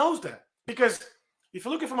 He knows that, because if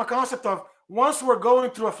you're looking from a concept of once we're going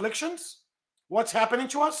through afflictions, what's happening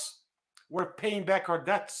to us? We're paying back our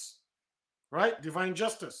debts, right? Divine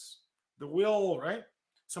justice, the will, right?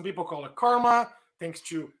 Some people call it karma, thanks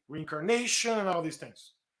to reincarnation and all these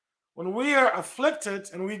things. When we are afflicted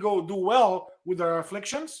and we go do well with our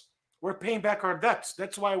afflictions, we're paying back our debts.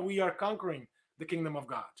 That's why we are conquering the kingdom of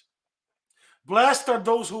God. Blessed are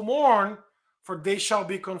those who mourn, for they shall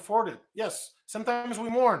be comforted. Yes, sometimes we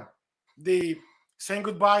mourn. The saying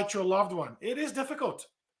goodbye to a loved one. It is difficult.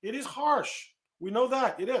 It is harsh. We know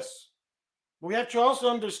that it is. But we have to also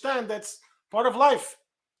understand that's part of life,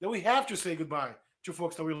 that we have to say goodbye to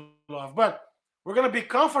folks that we love. But we're going to be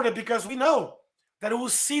comforted because we know that we'll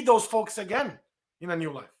see those folks again in a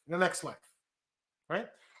new life, in the next life, right?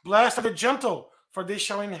 Blessed are the gentle, for they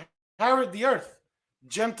shall inherit the earth.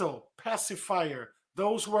 Gentle, pacifier,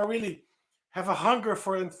 those who are really have a hunger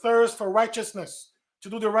for and thirst for righteousness, to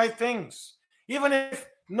do the right things. Even if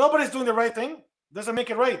nobody's doing the right thing, doesn't make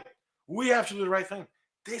it right. We have to do the right thing.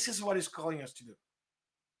 This is what he's calling us to do.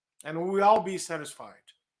 And we will all be satisfied.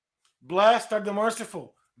 Blessed are the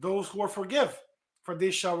merciful, those who are forgive, for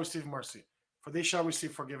they shall receive mercy, for they shall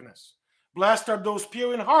receive forgiveness. Blessed are those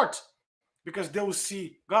pure in heart, because they will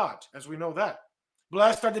see God, as we know that.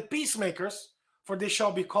 Blessed are the peacemakers, for they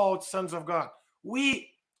shall be called sons of God. We,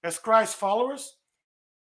 as Christ followers,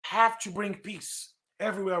 have to bring peace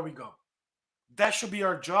everywhere we go. That should be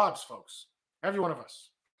our jobs, folks. Every one of us.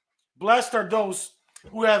 Blessed are those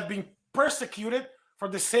who have been persecuted for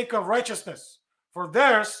the sake of righteousness, for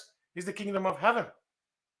theirs is the kingdom of heaven.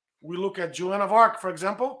 We look at Joan of Arc, for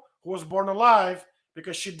example, who was born alive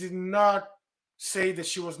because she did not say that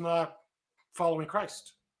she was not following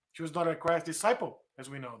Christ. She was not a Christ disciple, as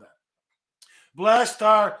we know that. Blessed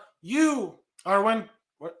are you,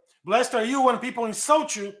 blessed are you when people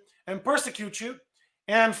insult you and persecute you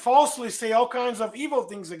and falsely say all kinds of evil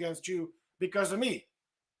things against you because of me.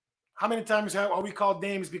 How many times are we called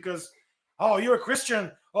names because, oh, you're a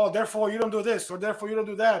Christian, oh, therefore you don't do this, or therefore you don't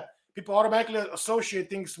do that. People automatically associate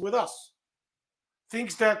things with us.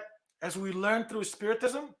 Things that, as we learn through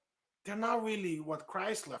Spiritism, they're not really what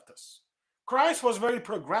Christ left us. Christ was very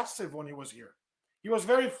progressive when he was here. He was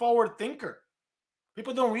very forward thinker.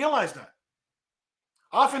 People don't realize that.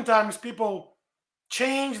 Oftentimes, people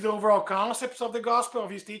change the overall concepts of the gospel, of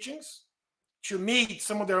his teachings, to meet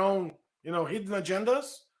some of their own, hidden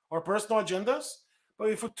agendas or personal agendas. But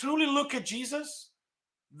if we truly look at Jesus,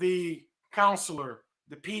 the counselor,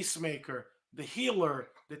 the peacemaker, the healer,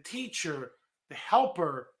 the teacher, the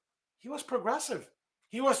helper, he was progressive.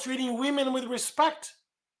 He was treating women with respect.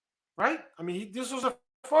 right? I mean, this was the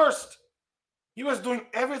first. He was doing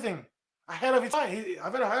everything ahead of his time.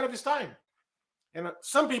 Ahead of his time. And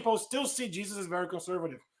some people still see Jesus as very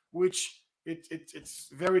conservative, which it's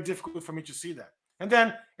very difficult for me to see that. And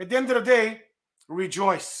then at the end of the day,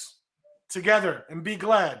 rejoice together and be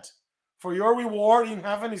glad, for your reward in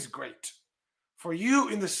heaven is great. For you,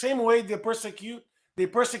 in the same way they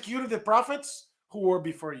persecuted the prophets who were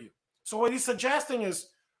before you. So what he's suggesting is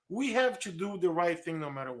we have to do the right thing no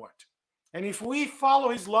matter what. And if we follow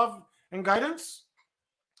his love and guidance,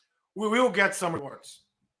 we will get some rewards.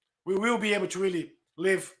 We will be able to really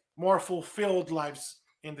live more fulfilled lives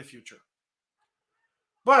in the future.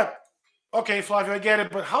 But, okay, Flavio, I get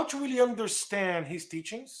it, but how to really understand his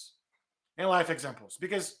teachings and life examples?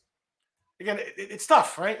 Because, again, it's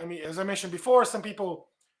tough, right? I mean, as I mentioned before, some people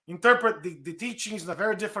interpret the teachings in a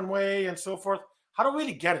very different way and so forth. How do we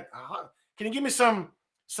really get it? Can you give me some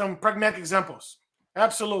pragmatic examples?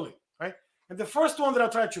 Absolutely, right? And the first one that I'll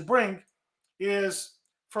try to bring is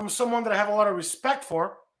from someone that I have a lot of respect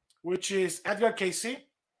for, which is Edgar Cayce,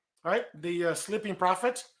 right? The sleeping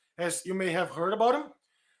prophet, as you may have heard about him.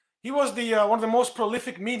 He was the one of the most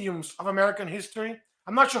prolific mediums of American history.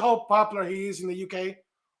 I'm not sure how popular he is in the UK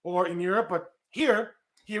or in Europe, but here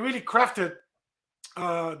he really crafted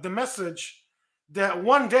the message that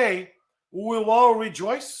one day we will all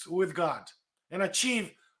rejoice with God and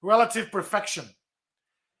achieve relative perfection.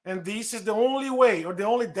 And this is the only way or the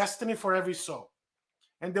only destiny for every soul.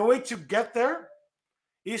 And the way to get there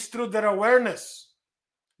is through that awareness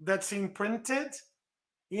that's imprinted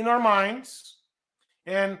in our minds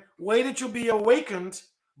and waited to be awakened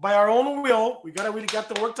by our own will. We got to really get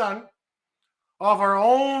the work done of our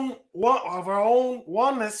own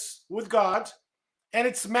oneness with God, and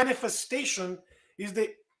its manifestation is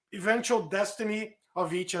the eventual destiny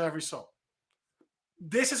of each and every soul.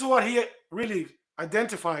 This is what he really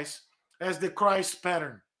identifies as the Christ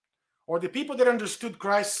pattern, or the people that understood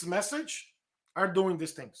Christ's message are doing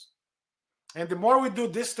these things. And the more we do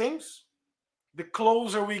these things, the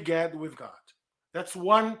closer we get with God. That's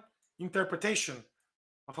one interpretation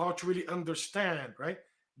of how to really understand, right,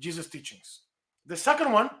 Jesus' teachings. The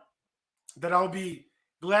second one that I'll be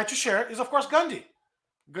glad to share is, of course, Gandhi.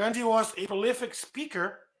 Gandhi was a prolific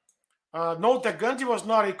speaker. Note that Gandhi was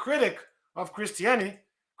not a critic of Christianity.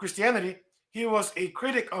 He was a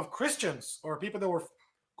critic of Christians or people that were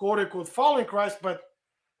quote unquote following Christ, but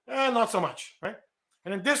not so much, right?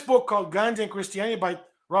 And in this book called Gandhi and Christianity by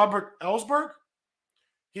Robert Ellsberg,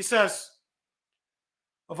 he says,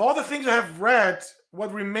 of all the things I have read,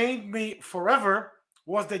 what remained me forever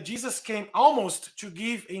was that Jesus came almost to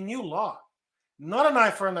give a new law, not an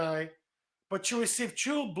eye for an eye, but to receive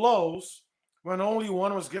 2 blows when only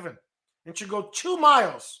one was given, and to go 2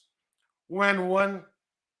 miles when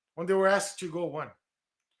they were asked to go one.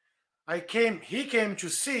 He came to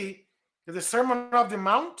see that the Sermon of the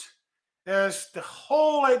Mount as the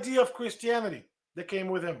whole idea of Christianity that came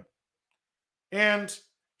with him. And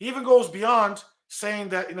he even goes beyond saying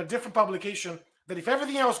that in a different publication that if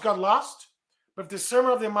everything else got lost, but if the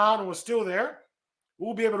Sermon of the Mount was still there,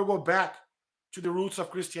 we'll be able to go back to the roots of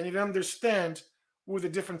Christianity and understand with a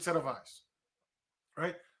different set of eyes,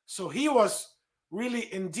 right? So he was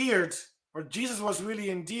really endeared, or Jesus was really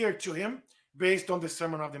endeared to him based on the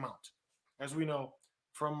Sermon of the Mount, as we know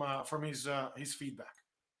from his feedback.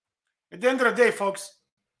 At the end of the day, folks,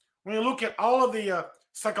 when you look at all of the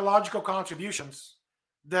psychological contributions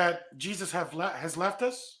that Jesus has left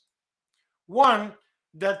us, one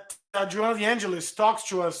that Joanna the Angelist talks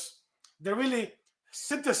to us that really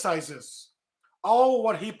synthesizes all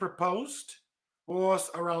what he proposed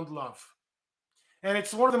was around love. And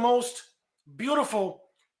it's one of the most beautiful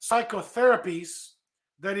psychotherapies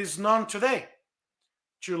that is known today.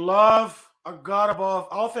 To love a God above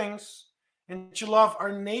all things and to love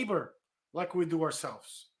our neighbor like we do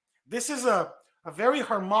ourselves. This is a very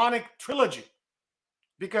harmonic trilogy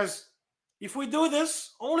because if we do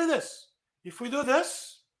this, only this, if we do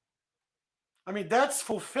this, I mean, that's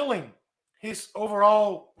fulfilling his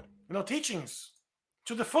overall, teachings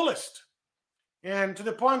to the fullest. And to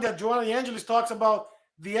the point that Joanna the Angelist talks about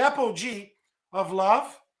the apogee of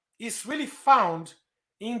love is really found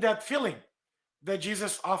in that feeling that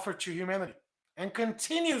Jesus offered to humanity and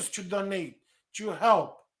continues to donate, to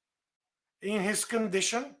help in his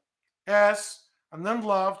condition as an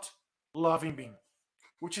unloved, loving being,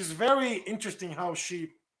 which is very interesting how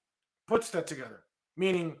she puts that together,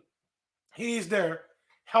 meaning he is there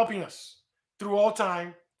helping us through all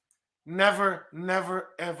time, never, never,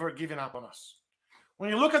 ever giving up on us. When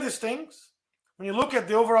you look at these things, when you look at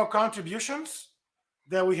the overall contributions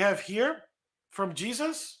that we have here from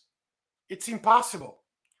Jesus, it's impossible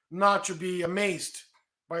not to be amazed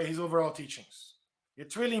by his overall teachings.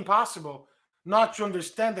 It's really impossible not to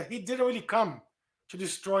understand that he didn't really come to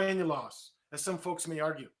destroy any laws, as some folks may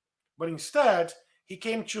argue, but instead, he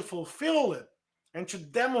came to fulfill it and to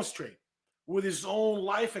demonstrate with his own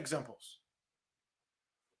life examples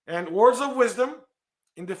and words of wisdom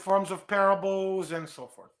in the forms of parables and so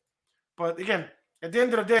forth. But again, at the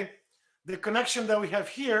end of the day, the connection that we have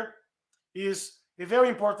here is a very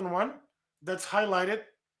important one that's highlighted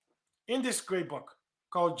in this great book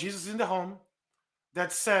called Jesus in the Home,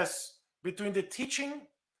 that says between the teaching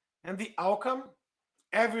and the outcome,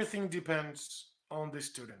 everything depends on the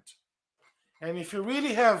student. And if you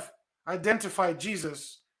really have identified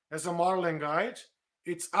Jesus as a model and guide,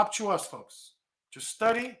 it's up to us, folks, to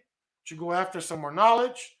study, to go after some more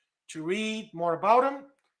knowledge, to read more about him,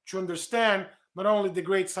 to understand not only the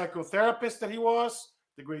great psychotherapist that he was,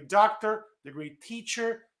 the great doctor, the great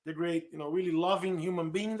teacher, the great, really loving human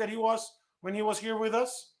being that he was when he was here with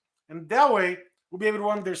us. And that way, we'll be able to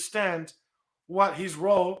understand what his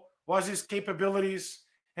role was, his capabilities,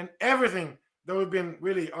 and everything that we've been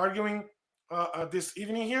really arguing this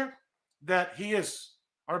evening here, that he is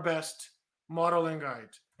our best model and guide.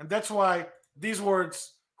 And that's why these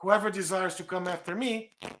words, whoever desires to come after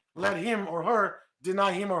me, let him or her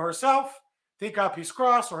deny him or herself, take up his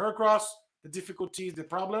cross or her cross, the difficulties, the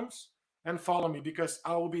problems, and follow me, because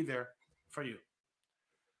I will be there for you.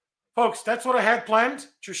 Folks, that's what I had planned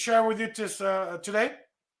to share with you today.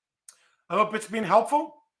 I hope it's been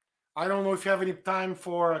helpful. I don't know if you have any time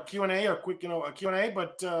for a Q&A or quick, a Q&A,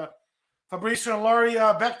 but Fabrizio and Laurie,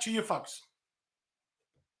 back to you, folks.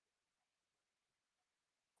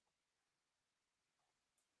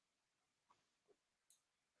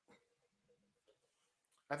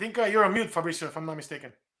 I think you're on mute, Fabrizio, if I'm not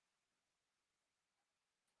mistaken.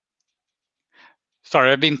 Sorry,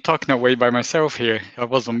 I've been talking away by myself here. I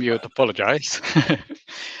was on mute. Apologize.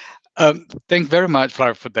 Thank very much,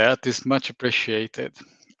 Flavio, for that. It's much appreciated.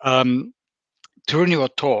 During your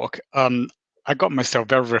talk, I got myself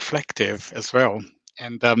very reflective as well.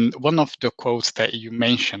 And one of the quotes that you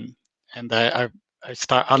mentioned, and I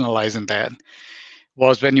start analyzing that,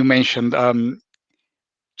 was when you mentioned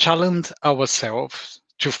challenge ourselves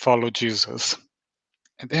to follow Jesus.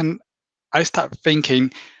 And then I start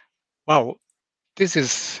thinking, wow, this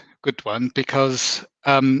is a good one, because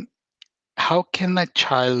how can I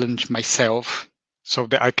challenge myself so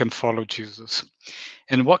that I can follow Jesus?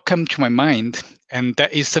 And what came to my mind, and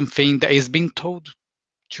that is something that is being told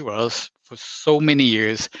to us for so many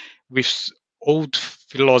years with old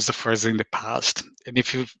philosophers in the past. And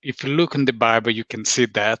if you look in the Bible, you can see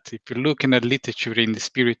that. If you look in the literature in the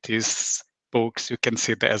Spiritist books, you can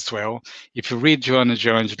see that as well. If you read Joanna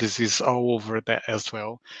Evangelist, is all over that as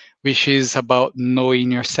well, which is about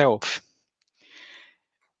knowing yourself.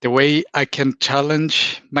 The way I can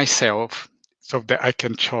challenge myself so that I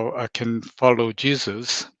can follow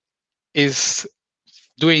Jesus is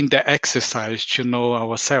doing the exercise to know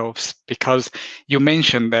ourselves, because you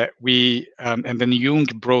mentioned that and then Jung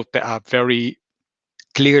brought that up very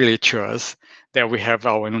clearly to us, that we have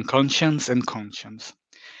our unconscious and conscious.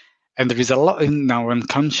 And there is a lot in our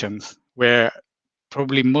unconscious where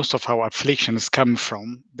probably most of our afflictions come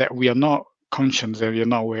from, that we are not conscious, that we are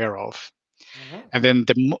not aware of. Mm-hmm. And then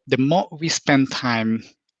the more we spend time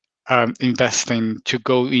investing to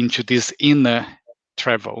go into this inner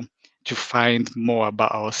travel to find more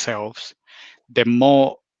about ourselves, the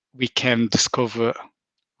more we can discover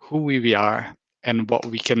who we are and what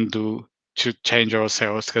we can do to change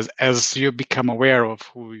ourselves. Because as you become aware of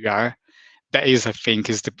who we are, that is, I think,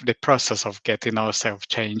 is the process of getting ourselves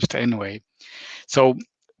changed anyway. So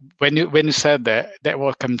when you said that, that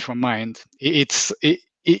will come to mind.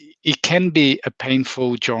 It can be a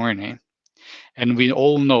painful journey, and we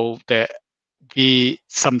all know that we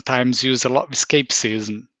sometimes use a lot of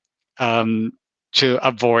escapism to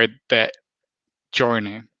avoid that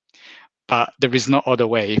journey. But there is no other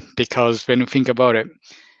way, because when you think about it,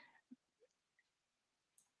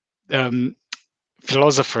 um,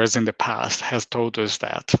 philosophers in the past has told us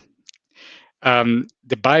that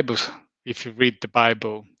the Bible, if you read the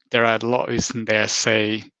Bible, there are laws in there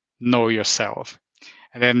say know yourself.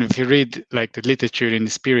 And then if you read like the literature in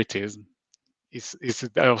the Spiritism, it's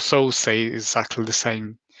also say exactly the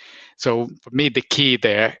same. So for me, the key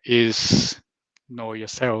there is know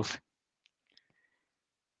yourself.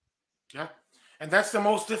 Yeah. And that's the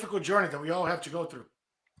most difficult journey that we all have to go through,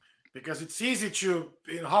 because it's easy to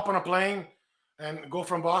hop on a plane and go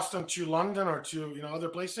from Boston to London or to other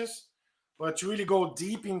places, but to really go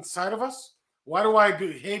deep inside of us, why do I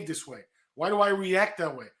behave this way? Why do I react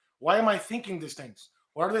that way? Why am I thinking these things?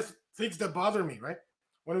 What are the things that bother me, right?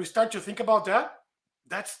 when we start to think about that,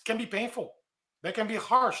 that can be painful. That can be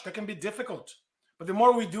harsh. That can be difficult. But the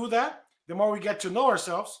more we do that, the more we get to know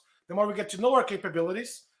ourselves, the more we get to know our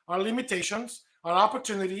capabilities, our limitations, our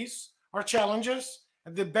opportunities, our challenges,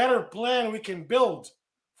 and the better plan we can build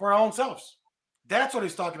for our own selves. That's what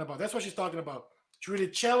he's talking about. That's what she's talking about. To really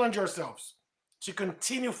challenge ourselves to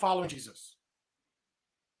continue following Jesus.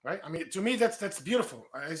 Right? I mean, to me, that's beautiful.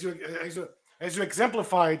 As you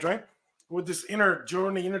exemplified, right, with this inner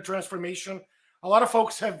journey, inner transformation. A lot of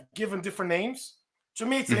folks have given different names. To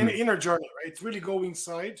me, it's an Mhm. inner journey, right? It's really go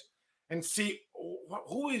inside and see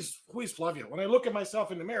who is Flavio. When I look at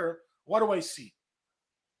myself in the mirror, what do I see?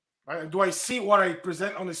 Right? Do I see what I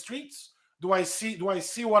present on the streets? Do I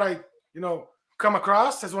see what I come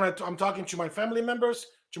across as when I'm talking to my family members,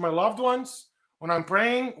 to my loved ones, when I'm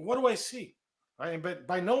praying? What do I see? Right? But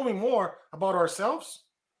by knowing more about ourselves,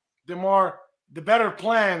 the better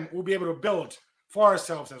plan we'll be able to build for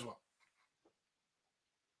ourselves as well.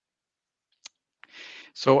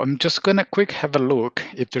 So I'm just gonna quick have a look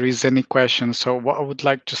if there is any questions. So what I would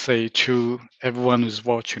like to say to everyone who's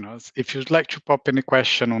watching us, if you'd like to pop any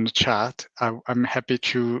question on the chat, I'm happy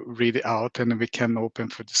to read it out and we can open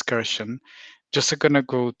for discussion. Just gonna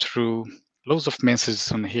go through loads of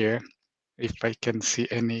messages on here if I can see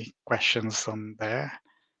any questions on there.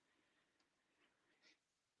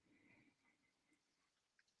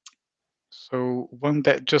 So one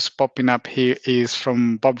that just popping up here is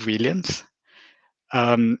from Bob Williams.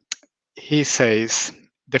 Um, he says,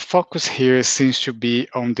 the focus here seems to be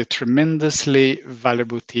on the tremendously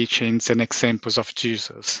valuable teachings and examples of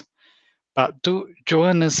Jesus. But do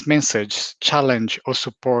Joanna's message challenge or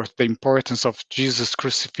support the importance of Jesus'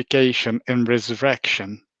 crucifixion and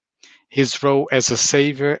resurrection, his role as a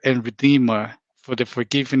savior and redeemer for the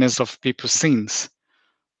forgiveness of people's sins?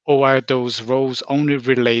 Or are those roles only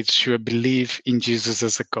related to a belief in Jesus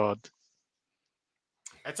as a God?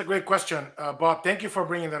 That's a great question, Bob. Thank you for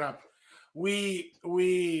bringing that up. We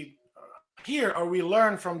hear or we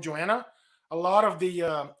learn from Joanna a lot of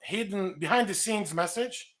the hidden behind the scenes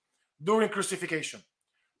message during crucifixion.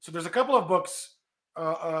 So there's a couple of books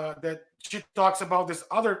that she talks about. This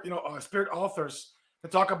other spirit authors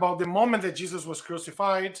that talk about the moment that Jesus was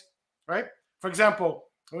crucified, right? For example,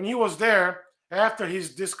 when he was there after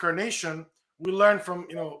his discarnation, we learn from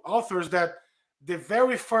authors that the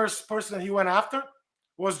very first person that he went after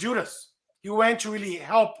was Judas. He went to really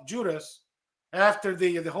help Judas after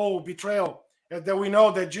the whole betrayal. That we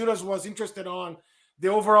know that Judas was interested on the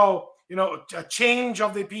overall a change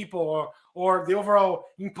of the people, or the overall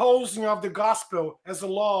imposing of the gospel as a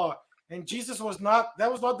law. And Jesus was not.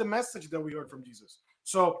 That was not the message that we heard from Jesus.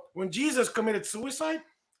 So when Jesus committed suicide,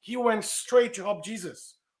 he went straight to help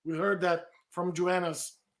Jesus. We heard that from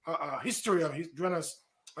Joanna's history of Joanna's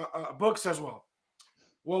books as well.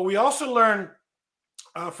 Well, we also learn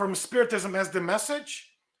from Spiritism as the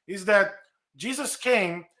message is that Jesus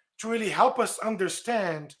came to really help us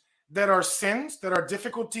understand that our sins, that our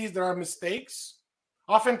difficulties, that our mistakes,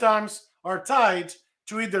 oftentimes are tied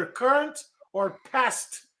to either current or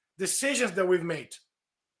past decisions that we've made.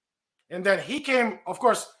 And that he came, of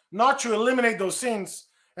course, not to eliminate those sins,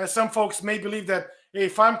 as some folks may believe that hey,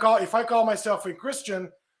 if I call myself a Christian,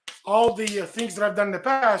 all the things that I've done in the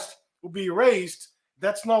past will be erased.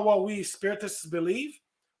 That's not what we Spiritists believe.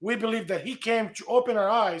 We believe that he came to open our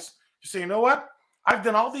eyes to say, you know what? I've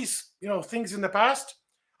done all these things in the past.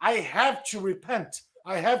 I have to repent.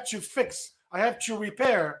 I have to fix. I have to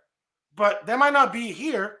repair. But they might not be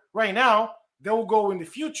here right now. They will go in the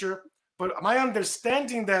future. But my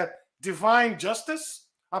understanding that divine justice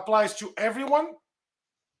applies to everyone.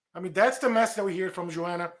 I mean, that's the message that we hear from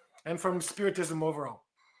Joanna and from Spiritism overall.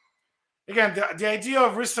 Again, the idea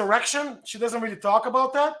of resurrection, she doesn't really talk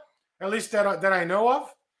about that, at least that I know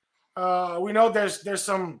of. We know there's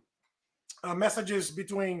some messages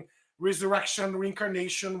between resurrection,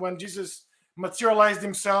 reincarnation, when Jesus materialized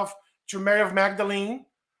himself to Mary of Magdalene,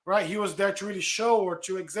 right? He was there to really show or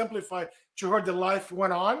to exemplify to her the life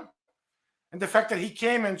went on. And the fact that he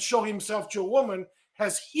came and showed himself to a woman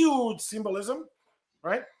has huge symbolism,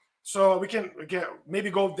 right? So we can maybe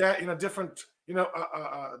go that in a different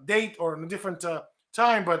date or in a different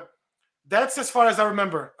time, but that's as far as I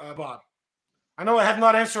remember, Bob. I know I have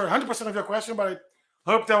not answered 100% of your question, but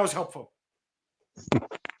I hope that was helpful.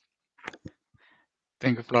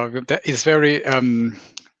 Thank you, Flavio. That is very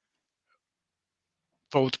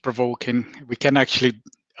thought-provoking. We can actually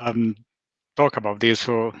talk about this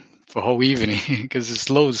for whole evening because there's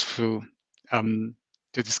loads to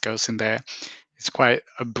discuss in there. It's quite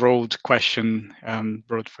a broad question,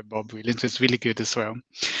 broad for Bob Williams. It's really good as well.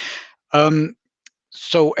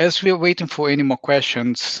 So as we are waiting for any more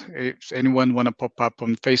questions, if anyone want to pop up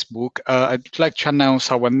on Facebook, I'd like to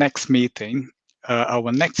announce our next meeting.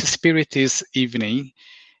 Our next Spiritist evening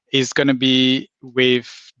is going to be with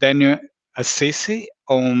Daniel Assisi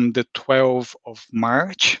on the 12th of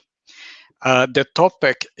March. The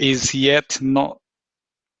topic is yet not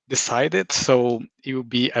decided, so it will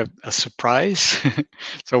be a surprise.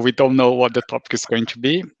 So we don't know what the topic is going to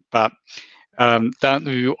be, but that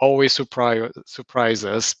will always surprise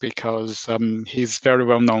us because he's very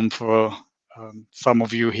well known for some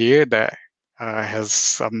of you here that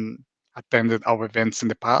has attended our events in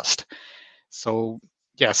the past. So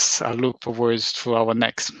yes, I look forward to our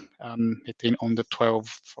next meeting on the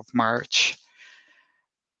 12th of March.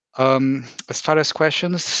 As far as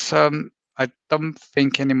questions, I don't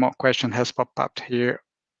think any more question has popped up here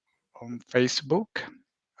on Facebook.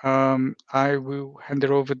 I will hand it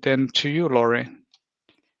over then to you, Laurie.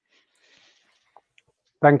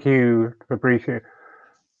 Thank you, Fabrizio.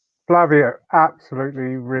 Flavio,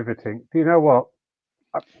 absolutely riveting. Do you know what?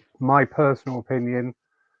 My personal opinion,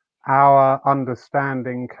 our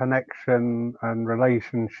understanding, connection, and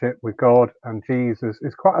relationship with God and Jesus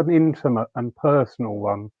is quite an intimate and personal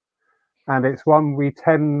one. And it's one we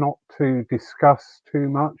tend not to discuss too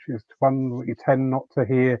much. It's one we tend not to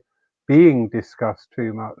hear being discussed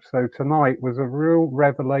too much. So tonight was a real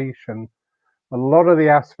revelation. A lot of the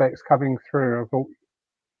aspects coming through, I thought,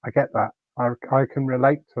 I get that. I can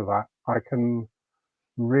relate to that. I can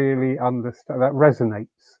really understand. That resonates.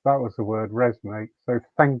 That was the word, resonate. So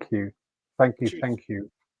thank you. Thank you. Cheers. Thank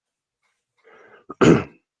you.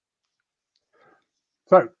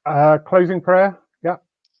 So, closing prayer. Yeah.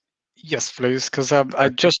 Yes, please, because I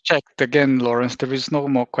just checked again, Lawrence. There is no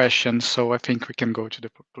more questions, so I think we can go to the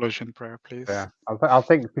conclusion prayer, please. Yeah, I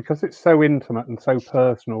think because it's so intimate and so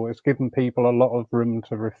personal, it's given people a lot of room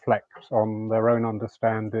to reflect on their own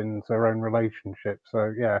understandings, their own relationships.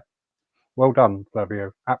 So yeah, well done,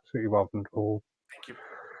 Flavio. Absolutely well done all. Thank you.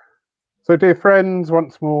 So dear friends,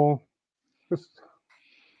 once more, just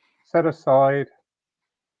set aside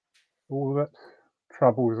all that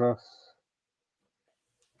troubles us,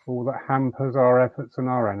 all that hampers our efforts and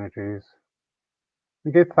our energies,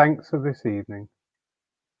 and give thanks for this evening,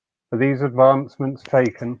 for these advancements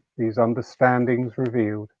taken, these understandings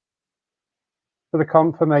revealed, for the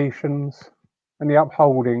confirmations and the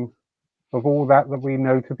upholding of all that we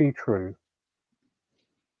know to be true.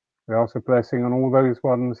 We ask a blessing on all those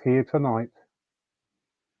ones here tonight,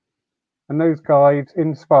 and those guides,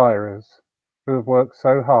 inspirers, who have worked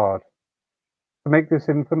so hard to make this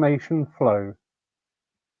information flow,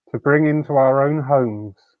 to bring into our own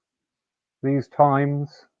homes these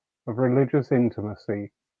times of religious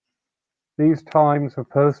intimacy, these times of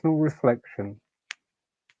personal reflection,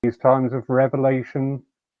 these times of revelation,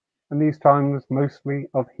 and these times mostly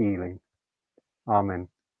of healing. Amen.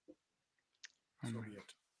 So be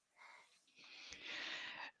it.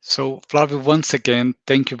 So, Flavio, once again,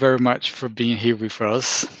 thank you very much for being here with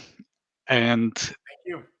us. And Thank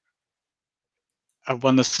you. I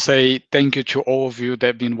want to say thank you to all of you that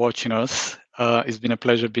have been watching us. It's been a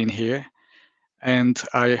pleasure being here. And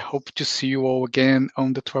I hope to see you all again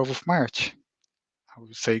on the 12th of March. I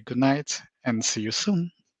will say good night and see you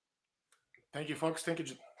soon. Thank you, folks. Thank you.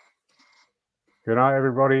 Good night,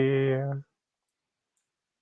 everybody.